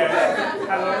underneath the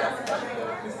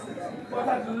But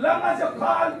as long as you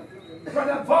call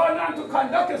Brother Vernon to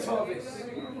conduct a service,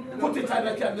 put it on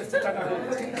the candlestick and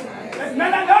let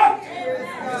men and up!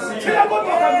 Till a good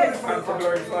book and for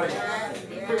glorify.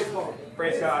 Praise God.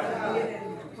 Praise God.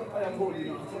 I am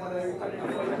holding on.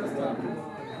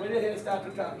 When your hair start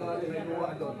to talk, God, you know what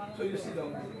I done. So you sit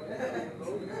down.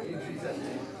 In Jesus'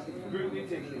 name. Greatly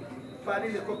take me. Paddy,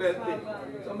 little birthday.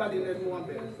 Somebody let me one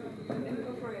bell.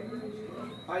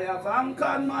 I have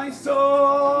anchored my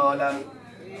soul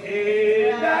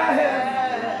in the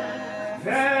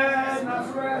heaven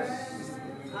of rest.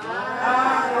 I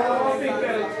will be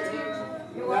built.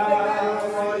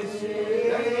 Now I see.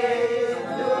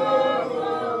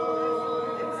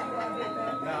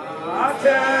 Now I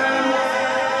can.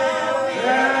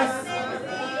 Yes.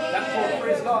 That's for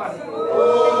praise God.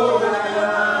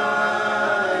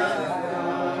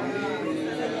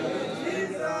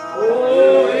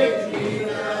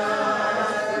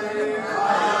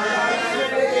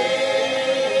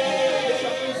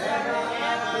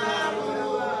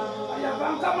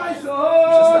 So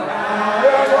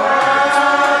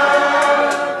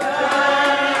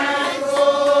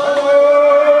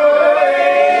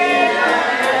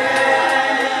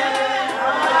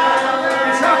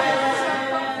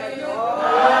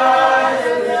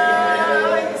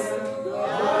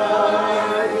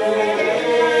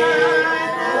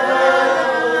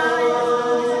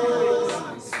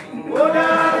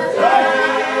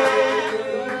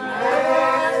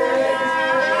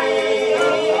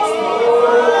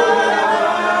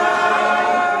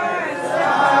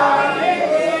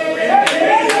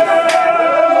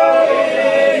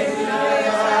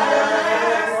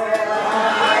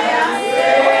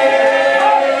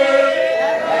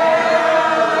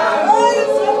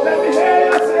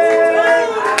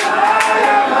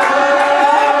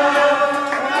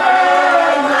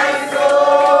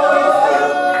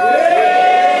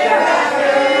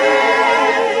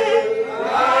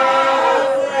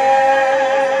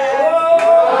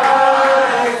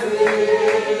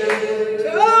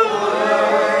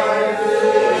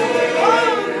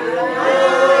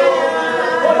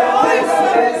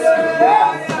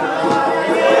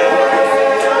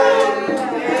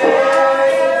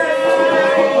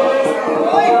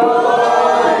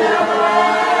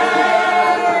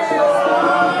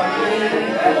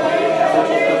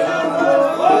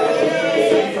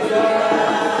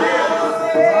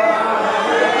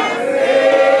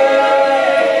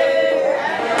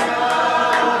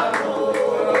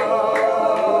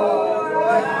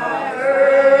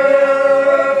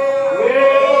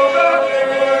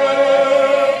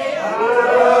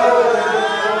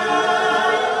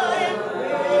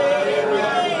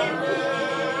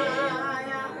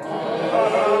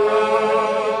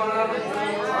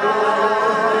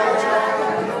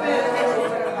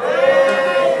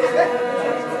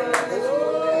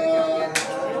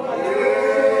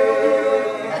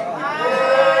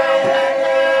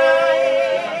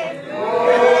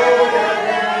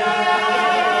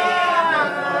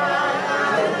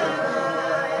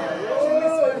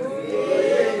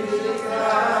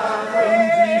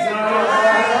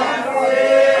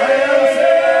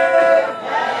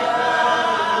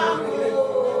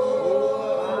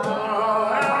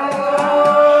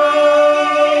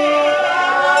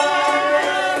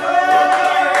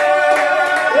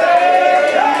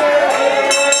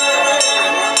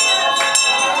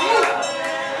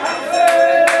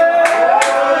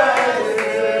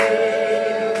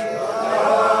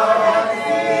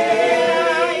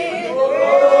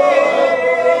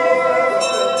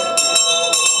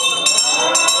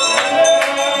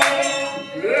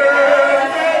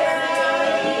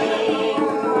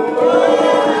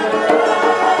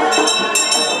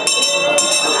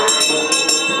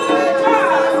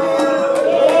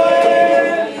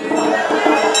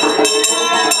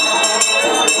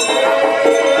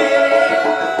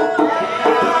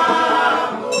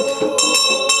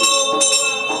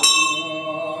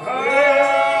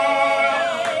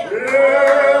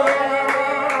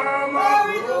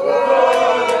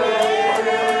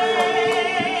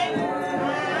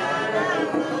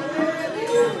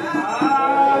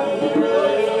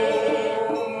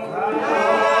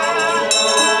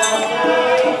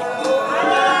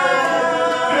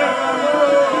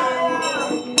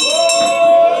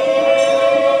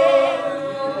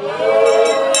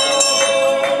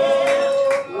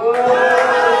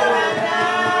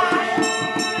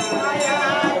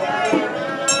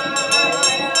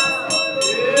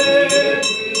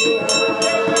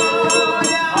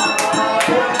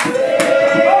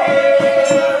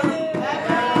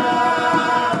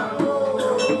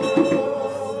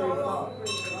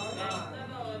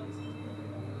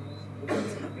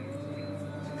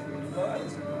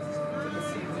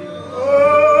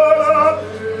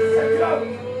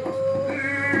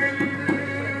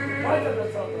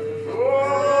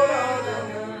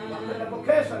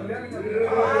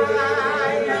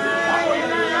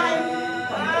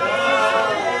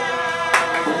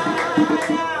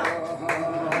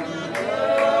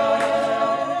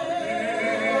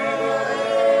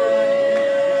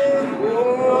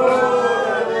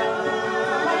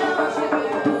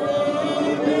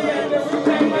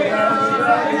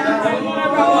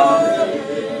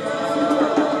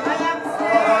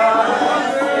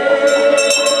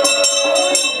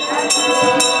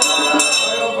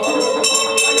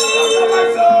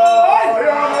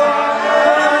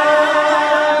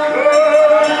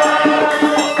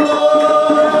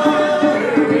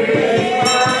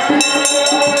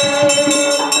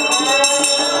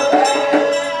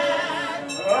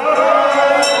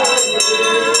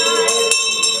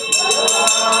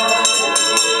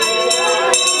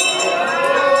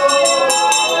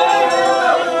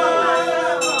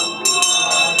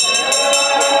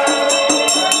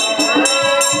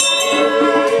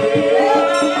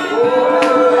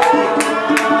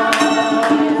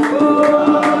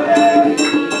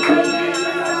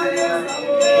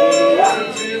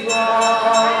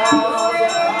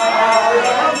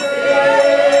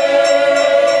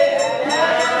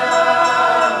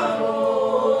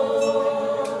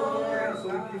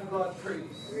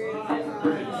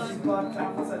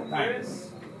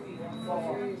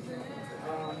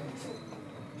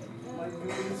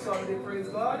During Sunday, praise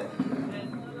God.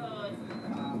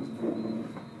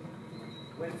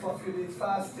 Went for a few days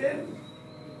fasting.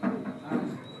 I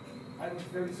was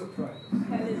very surprised.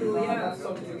 Hallelujah. That's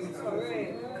something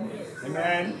correct.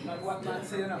 Amen. Not what man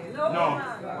say now. No.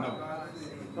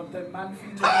 Sometimes man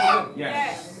feels it.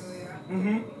 Yes.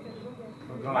 Mm-hmm.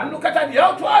 Man look at the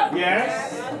outward.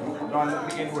 Yes. God look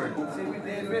the inward. Say we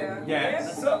David.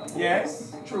 Yes.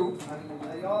 Yes. True.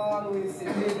 I always say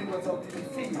David was out in the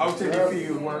field. Out in the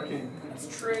field working.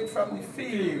 Straight from the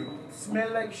field.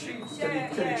 Smell like sheep. To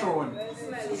the throne.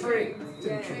 Straight.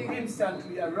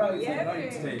 Instantly arise and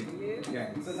anointed.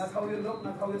 Yes. So that's how you look,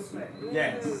 not how you smell.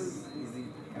 Yes. Easy.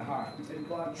 Your heart. And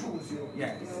God choose you.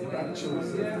 Yes. God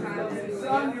choose you.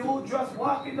 Son, you just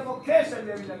walk in the vocation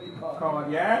there in the big car.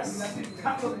 God, yes. Not in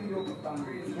tackle the yoke of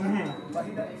bondage. But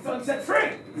he that son set free.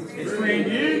 It's free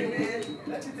indeed.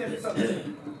 Let me tell you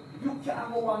something. You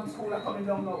can't go one school and coming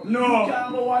down now. No. You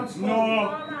can't go one school.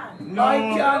 No. I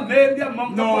can't name the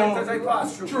amount of points as I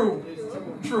pass through.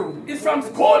 True. It's from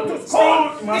school to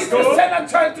school. If you send a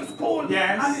child to school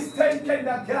and he's 10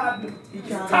 kindergarten, He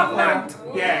can't stagnant.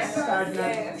 Yes.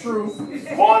 Stagnant. True. It's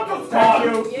school to school. Thank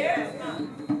you.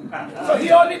 So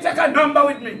he only take a number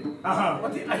with me.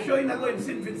 But I sure he's not going to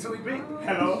sit with me.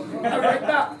 Hello. I write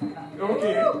that.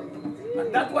 Okay. And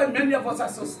that's why many of us are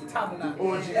so stagnant.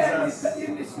 Oh, Jesus.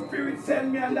 If the Spirit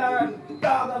send me and dog,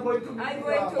 I'm going to meet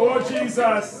Oh,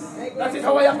 Jesus. That is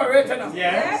how I operate now.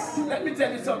 Yes. Let me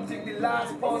tell you something. The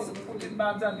last person putting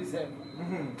bands on this head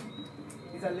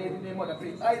is a lady named Mother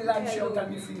Page. I launch out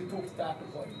and the field to start to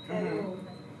point. And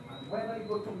when I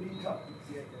go to meet her,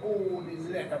 oh, they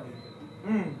let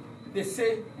me. They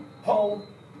say how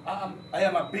I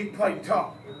am a big pointer.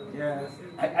 Yes.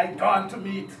 I gone to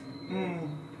meet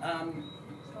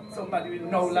somebody with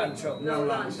no lunch out. No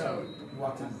lunch out.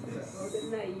 What is this?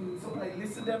 So I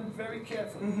listen to them very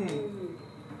carefully.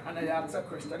 And I ask a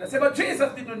question. I say, but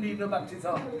Jesus didn't need no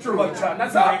baptism. True. But John,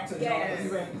 that's all.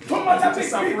 Yes. Too much of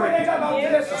these people ain't about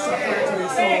this.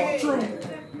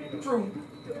 True.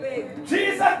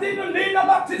 Jesus didn't need no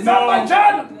baptism by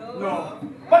John. No.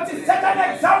 But he set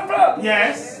an example.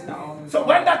 Yes. So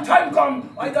when that time comes,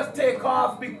 I just take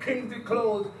off big kingly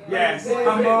clothes. Yes. Put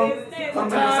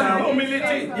on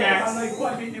humility. Yes. And I go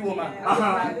and meet the woman.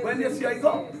 When you see I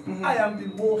go, I am the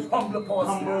most humble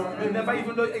person. You never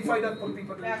even know if I don't put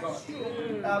people to the cross.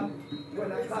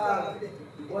 When a car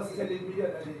was telling me the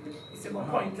other day, he said, my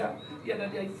pointer, the other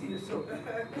day I see you so.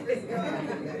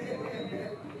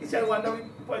 He said, I wonder we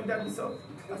point at me so.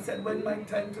 I said, when my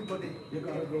time to go there, you're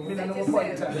going to go. Me no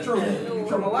pointer. True.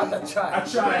 What a child. A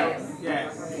child.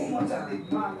 Yes. Too much a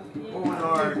big man. Oh,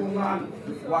 Lord. Big man.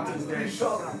 What is this?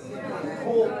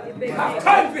 At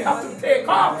times we have to take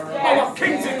off our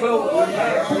kingly clothes.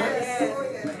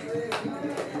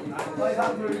 I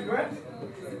have no regret.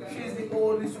 She's the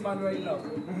oldest woman right now.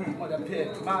 Mother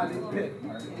Pet, Marlene Pet.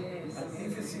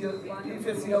 If you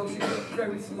see how she's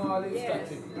very small in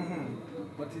stature,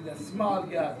 but she's a small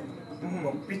girl.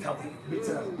 But bitter.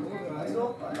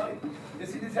 So, you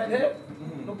see this head here?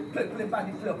 Look, play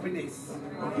body play up with this.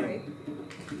 Okay.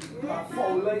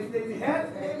 Foul life in the head.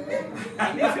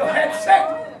 And if your head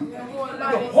sick,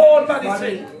 the whole body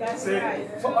sick. That's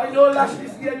right. So I don't lash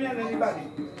this game on anybody.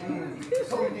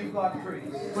 So we give God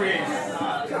praise. Praise.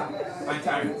 My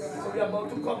time. So we're about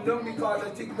to come down because I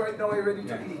think right now I'm ready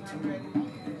to eat.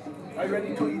 I'm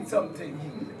ready to eat something.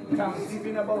 I'm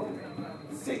thinking about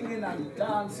singing and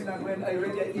dancing, and when I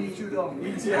ready to eat you down.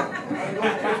 Eat here.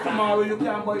 If tomorrow you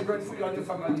can't buy bread for you and your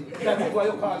family. That is why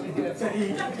you call me here. To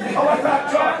eat. How was that,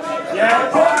 church?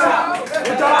 Yeah.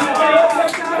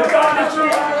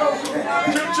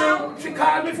 True. She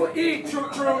called me for eat.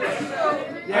 True.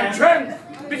 And drink.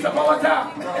 Bishop Water.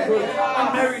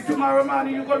 I'm married. Tomorrow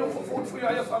morning you go look for food for you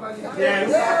and your family. Yes.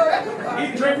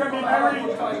 Eat, drink, and be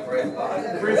married. Praise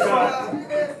God. Praise God.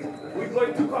 We're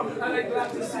going to come, and I'm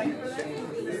glad to see.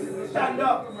 Stand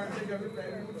up.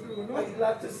 I'm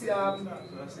glad to see Diamond.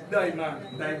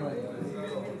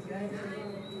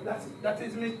 That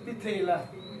is me, the tailor.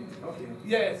 Okay.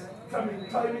 Yes. From the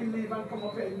time we leave and come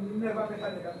up here, never make a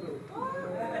nigga clothes.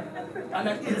 And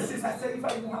I insist, I say if I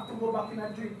don't have to go back in a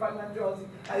drink pan and jersey,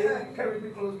 I carry the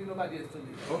clothes with nobody else to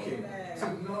me. Okay. So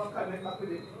no I can make back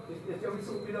with it. If you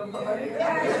so we don't come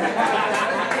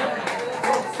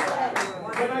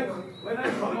when I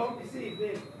come out this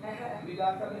evening, the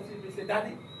doctor messaged me, say,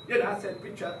 Daddy, you know, I said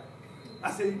picture.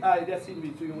 I say, just seen me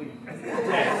to you.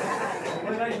 Yes.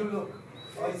 When I do look,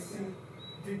 I see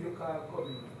video car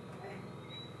coming.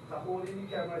 The whole in the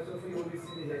camera, so for you only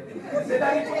see the head. I said,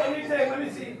 Daddy, put on me tape, let me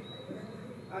see.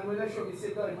 And when I show me,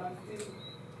 say, Diamond,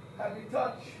 have you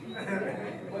touched?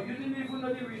 But you didn't even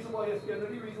know the reason why you're scared. The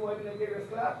reason why you didn't get your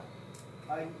slap.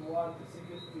 I want to see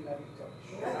you still have you touched.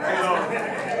 Hello.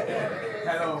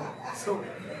 Hello. So,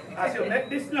 as you make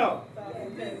this now,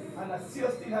 and I see you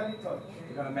still have you touched.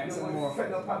 You're going to make some more.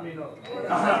 Fed up on me now. Because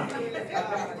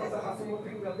I have some more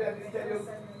things I'm there to tell you.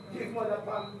 Give Mother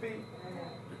Pampy,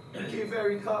 give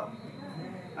Ireka,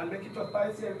 and make it up by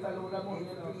herself and all that money,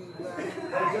 you know.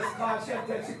 I just can't share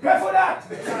tell she pay for that!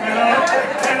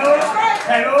 Hello?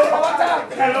 Hello?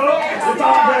 Hello? The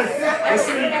darkness. The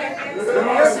sleep. The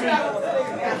mouth sleep.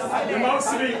 The mouth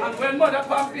sleep. And when Mother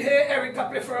Pampy hear Ireka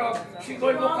pay for her, she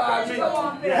going to call me.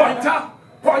 Pointer!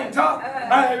 Pointer!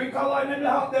 And Ireka want them to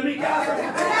help them in Gaza.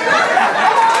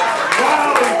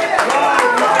 Wow! Wow!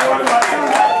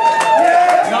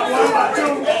 Not one but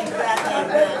two.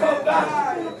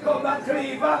 Come back,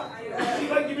 Cleaver. She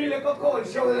gonna give me like a cold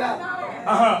shoulder.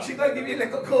 She gonna give me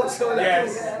like a cold shoulder.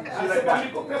 Yes. I said,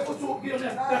 "Mommy, go pay for soup, give me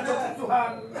that to her."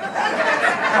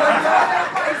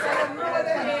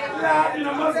 Lord, you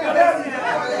know, must get them.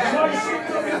 No shit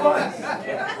to me, boy.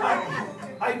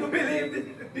 I do believe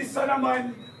this son of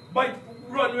mine might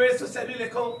run race to send me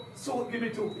like a suit, give me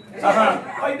two.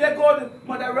 I they go to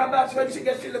Mother Roberts when she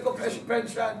gets she like a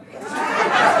pension.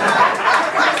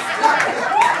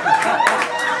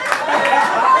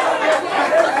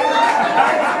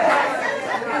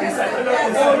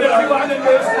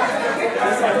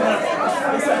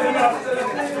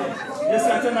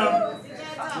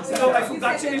 So I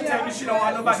forgot she didn't tell me she don't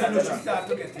want nobody to know she started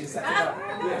to get this. And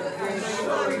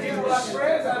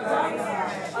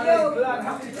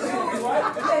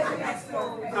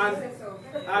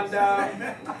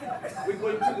we're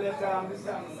going to let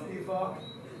Mr. Steve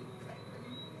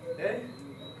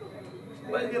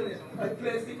well, I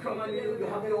place the crown on you, you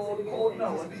have your own coat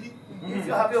now. If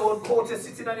you have your own coat, you're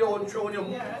sitting on your own throne,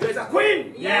 there's a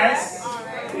queen! Yes!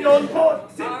 Your own coat,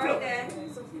 simple.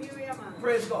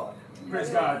 Praise God. Praise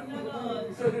God.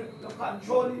 So you're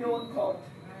controlling your own coat.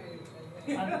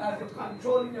 And as you're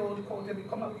controlling your own coat, you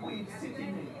become a queen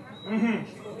sitting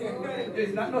there.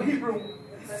 There's not no Hebrew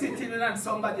sitting on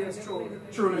somebody else's throne.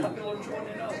 Truly. You have your own throne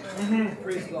now.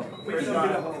 Praise God. Praise God.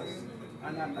 God. House.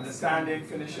 And understanding,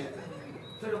 finish it.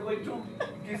 So you're going to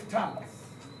give thanks.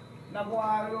 Now go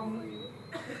on,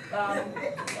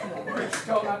 preach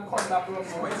tongue and come back from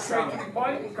straight to the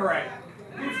point. Correct.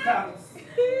 Give thanks.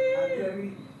 And then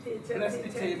we bless the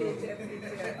table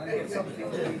and get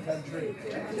something to eat and drink.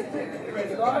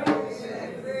 Praise God.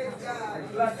 I'm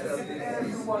glad to see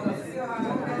every one of you.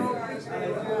 And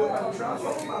I hope and trust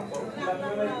that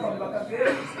when I come back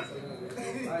again,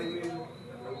 I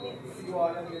will see you all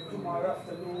again tomorrow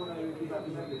afternoon. I will be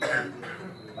having a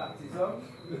baptism.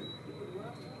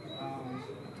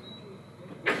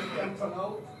 We can turn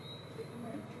out.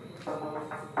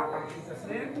 Jesus'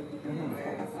 name.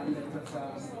 And let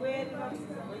us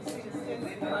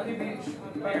Miami Beach.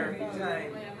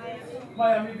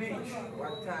 Miami Beach.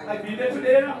 What time? I've been there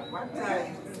today now. What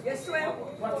time? You swim?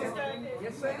 What is time?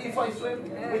 You swim? If I swim,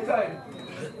 what time?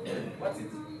 What is it?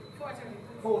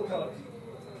 4:30.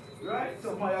 Right? So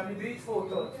Miami Beach,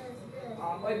 4:30.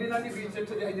 I've been on the beach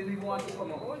today, I didn't even want to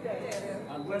come out.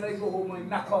 And when I go home, I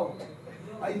knock out.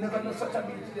 I never know such a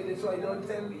beach today, so I don't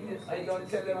tell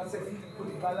them, I say, put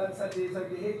the balance and days and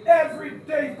day. Every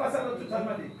day, pass out to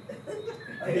Tamale.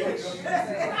 I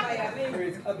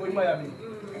go in Miami.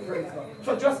 Praise God.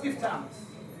 So just give thanks.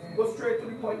 Go straight to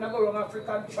the point, not go wrong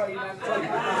African, China, and China.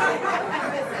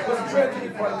 Go straight to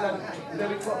the point and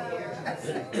let it come.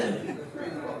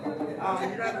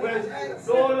 Well,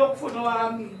 don't look for no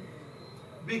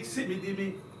big simmy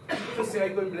to say I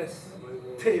go and bless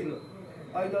table.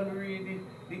 I done read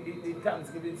the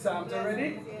Thanksgiving Psalms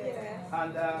already.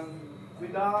 And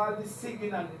with all the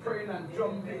singing and praying and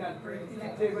jumping and praying, the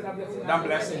table and blessing. God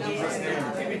bless in Jesus' name.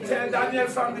 Can you tell Daniel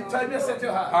from the time you set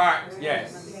your heart? Alright, yes.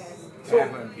 So,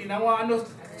 you know, want no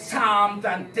Psalms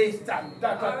and taste and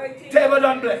that. Table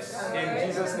done bless. In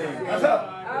Jesus' name. That's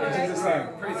up. In Jesus' name.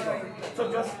 Praise God.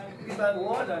 So just give that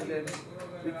word and then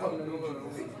we come to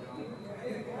Jesus.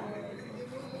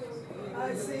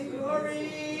 I sing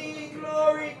glory,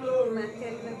 glory, glory.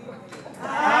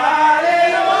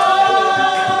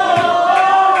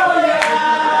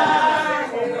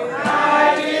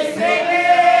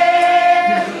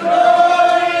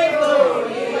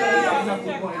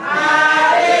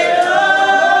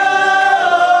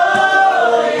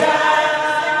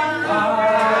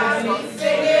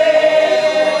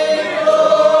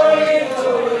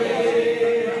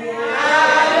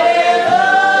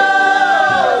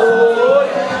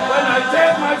 When I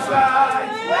take my flight,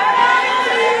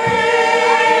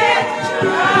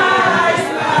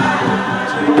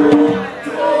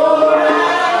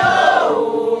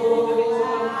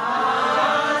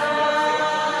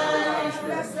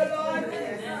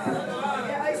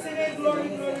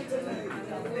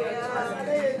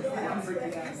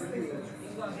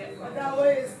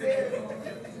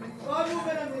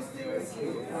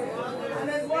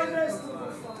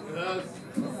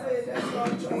 Say that's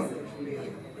Lord choice.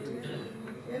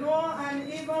 You know, and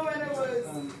even when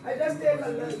I just take a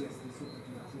look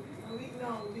a week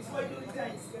now, before you do the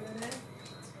Thanksgiving,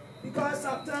 because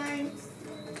sometimes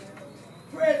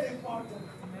prayer is important,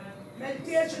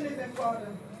 meditation is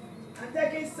important, and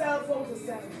taking self out of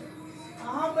self, and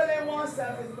humbling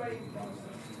oneself is very important.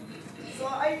 So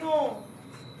I know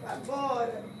that God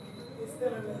is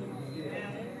still alive.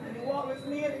 And He walked with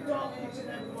me and He taught me each and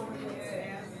every one of us.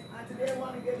 And today I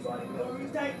want to give God glory.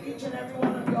 Thank each and every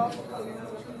one of y'all for coming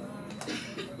out.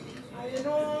 And you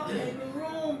know, in the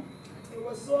room, there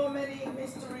were so many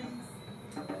mysteries.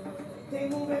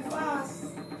 Things moving fast.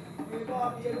 We're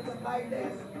going to be able to buy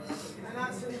them. And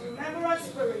actually remembrance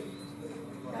spirit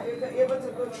that you'll be able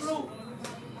to go through.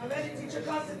 And when the teacher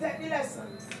comes to take the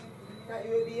lessons, that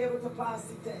you will be able to pass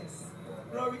the test.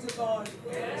 Glory to God.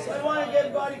 So I want to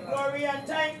give God the glory and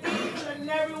thank each and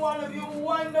every one of you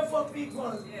wonderful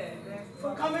people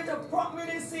for coming to prompt me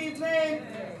this evening.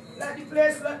 Let the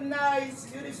place look nice,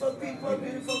 beautiful people,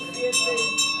 beautiful faces.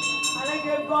 And I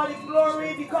give God the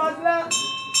glory because look,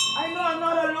 I know I'm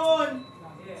not alone.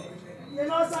 You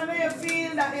know, some of you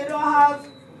feel that you don't have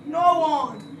no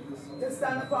one to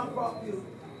stand up and prop you.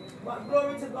 But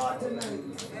glory to God tonight.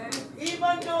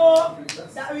 Even though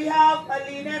that we have a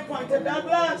leaning point to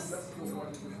Douglas,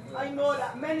 I know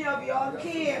that many of you all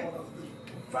came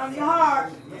from your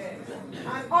heart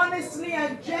and honestly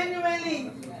and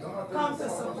genuinely come to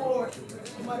support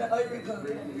Mother Ireka.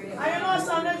 And you know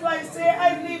sometimes when I say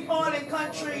I live all in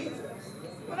country,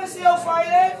 when I see how far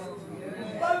I live,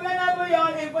 but whenever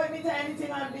y'all invite me to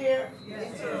anything on there,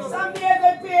 some days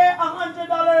I pay $100,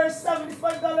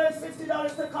 $75,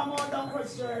 $50 to come on down for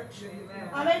church.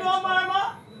 And I know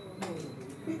Mama,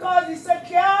 because He said,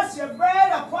 cast your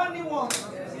bread upon the one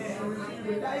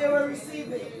that you will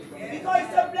receive it. Because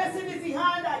the blessing is the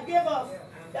hand that giveth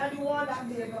than the one that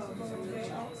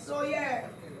taketh. So yeah.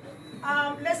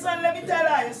 Listen, let me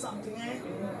tell you something,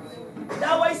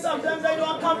 That's why sometimes I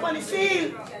don't come on the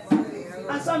field.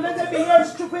 And sometimes I be here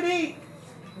stupidity.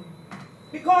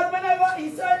 Because whenever He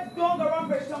said, don't go around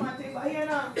for something, but here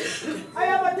now, I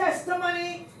have a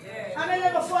testimony, and I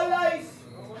live a full life.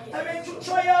 I went through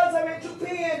trials, I went through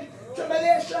pain,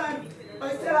 tribulation,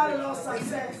 but I still had a lot of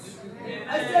success.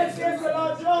 I still faced a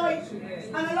lot of joy,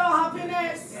 and a lot of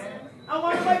happiness. And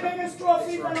one of my biggest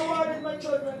trophies and awards is my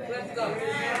children.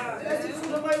 That's the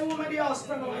fruit of my womb and the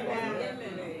offspring of my body.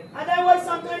 And that's why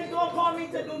sometimes you don't call me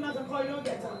to do nothing, because you don't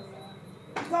get her.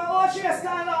 Because oh, she is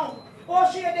stand on,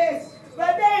 oh, she is this.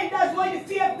 But then that's why the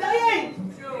fear dying.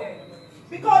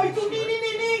 Because we too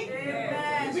need.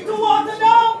 We too water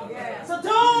down. So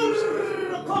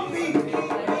don't come me.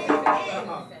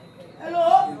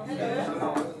 Hello?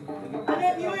 And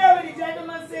if you hear when the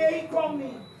gentleman say he come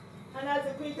me, and as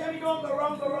a queen tell me don't go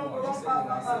wrong. But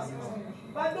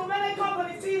when I come on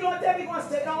the field, don't tell me to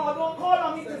stay down or don't call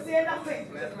on me to say nothing.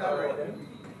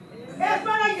 Yes,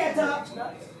 when I get up,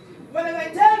 when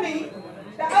they tell me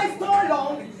that I stole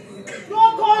long,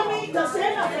 don't call me to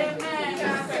say nothing.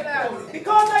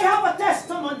 Because I have a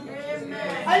testimony.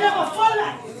 I live a full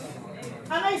life.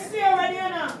 And I see already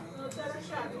now.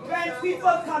 When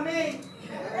people come in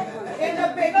the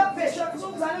bigger bishop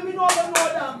suits, and we don't know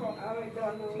them.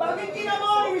 But we give them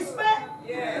all the respect.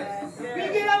 We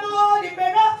give them all the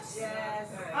bigger.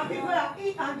 And people that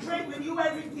eat and drink with you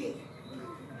every day.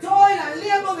 Toil and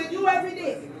labor with you every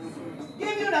day.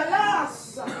 Give you the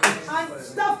last and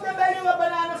stuff the belly with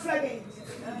banana flaggings.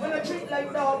 When I treat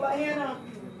like dog, but here now,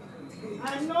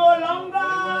 I'm no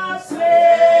longer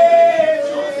slave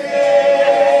to fear.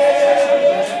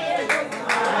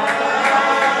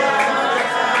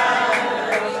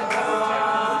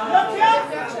 Look here,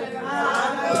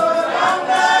 I'm no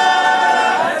longer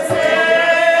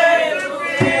slave to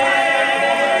fear.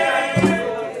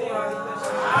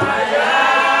 I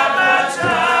am a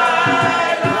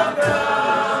child of God.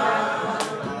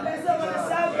 Let's have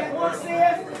ourselves get more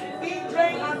safe, eat,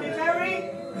 drink, and be merry.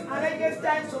 And I give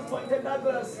thanks to Pt2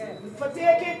 Douglas for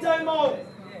taking time out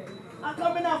and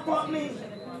coming and put me.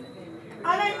 And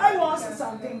I want to say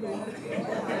something though.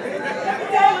 Let me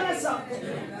tell you something.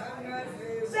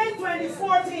 Since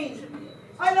 2014,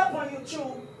 I look on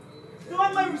YouTube,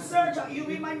 doing my research on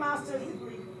UB, my master's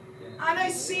degree. And I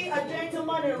see a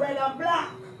gentleman in red and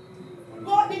black.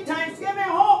 Got the Thanksgiving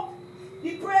hope.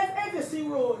 The praise every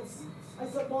roads. I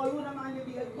said, boy, you the man you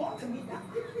be like, got to meet that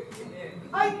man.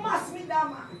 I must meet that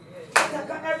man. I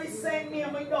got every send me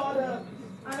and my daughter.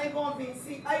 And I go and be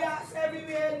sick. I ask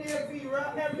everywhere near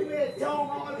Vera, everywhere down,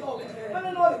 all over. When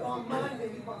I know they gone man,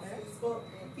 maybe on Facebook,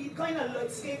 he kind of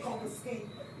looks skin on the skin.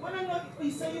 When I know,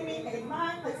 he said, you mean a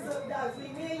man? I said, that's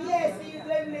me. Yes, he's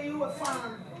letting you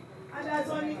And that's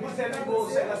only He said, "I go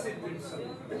sell a sandwich."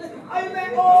 I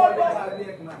mean, oh, but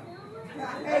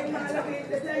Eggman, okay,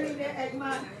 they tell me they're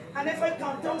Eggman. And if I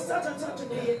come to such and such a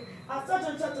place, at such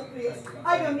and such a place,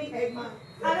 I will meet Eggman.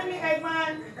 And I meet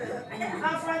Eggman,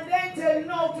 and from then till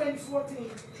now,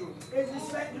 2014, is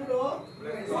respect to Lord.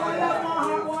 So I love my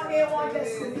heart, one A, one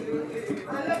destiny.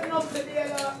 I'm looking up to the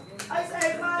other. I say,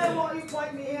 Eggman, I want you to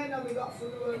point me here, and we got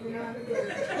food, and we have to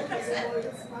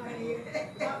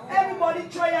everybody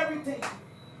try everything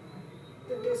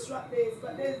to disrupt this,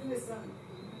 but there's listen.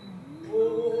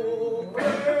 Oh,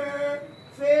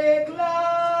 perfect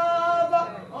love.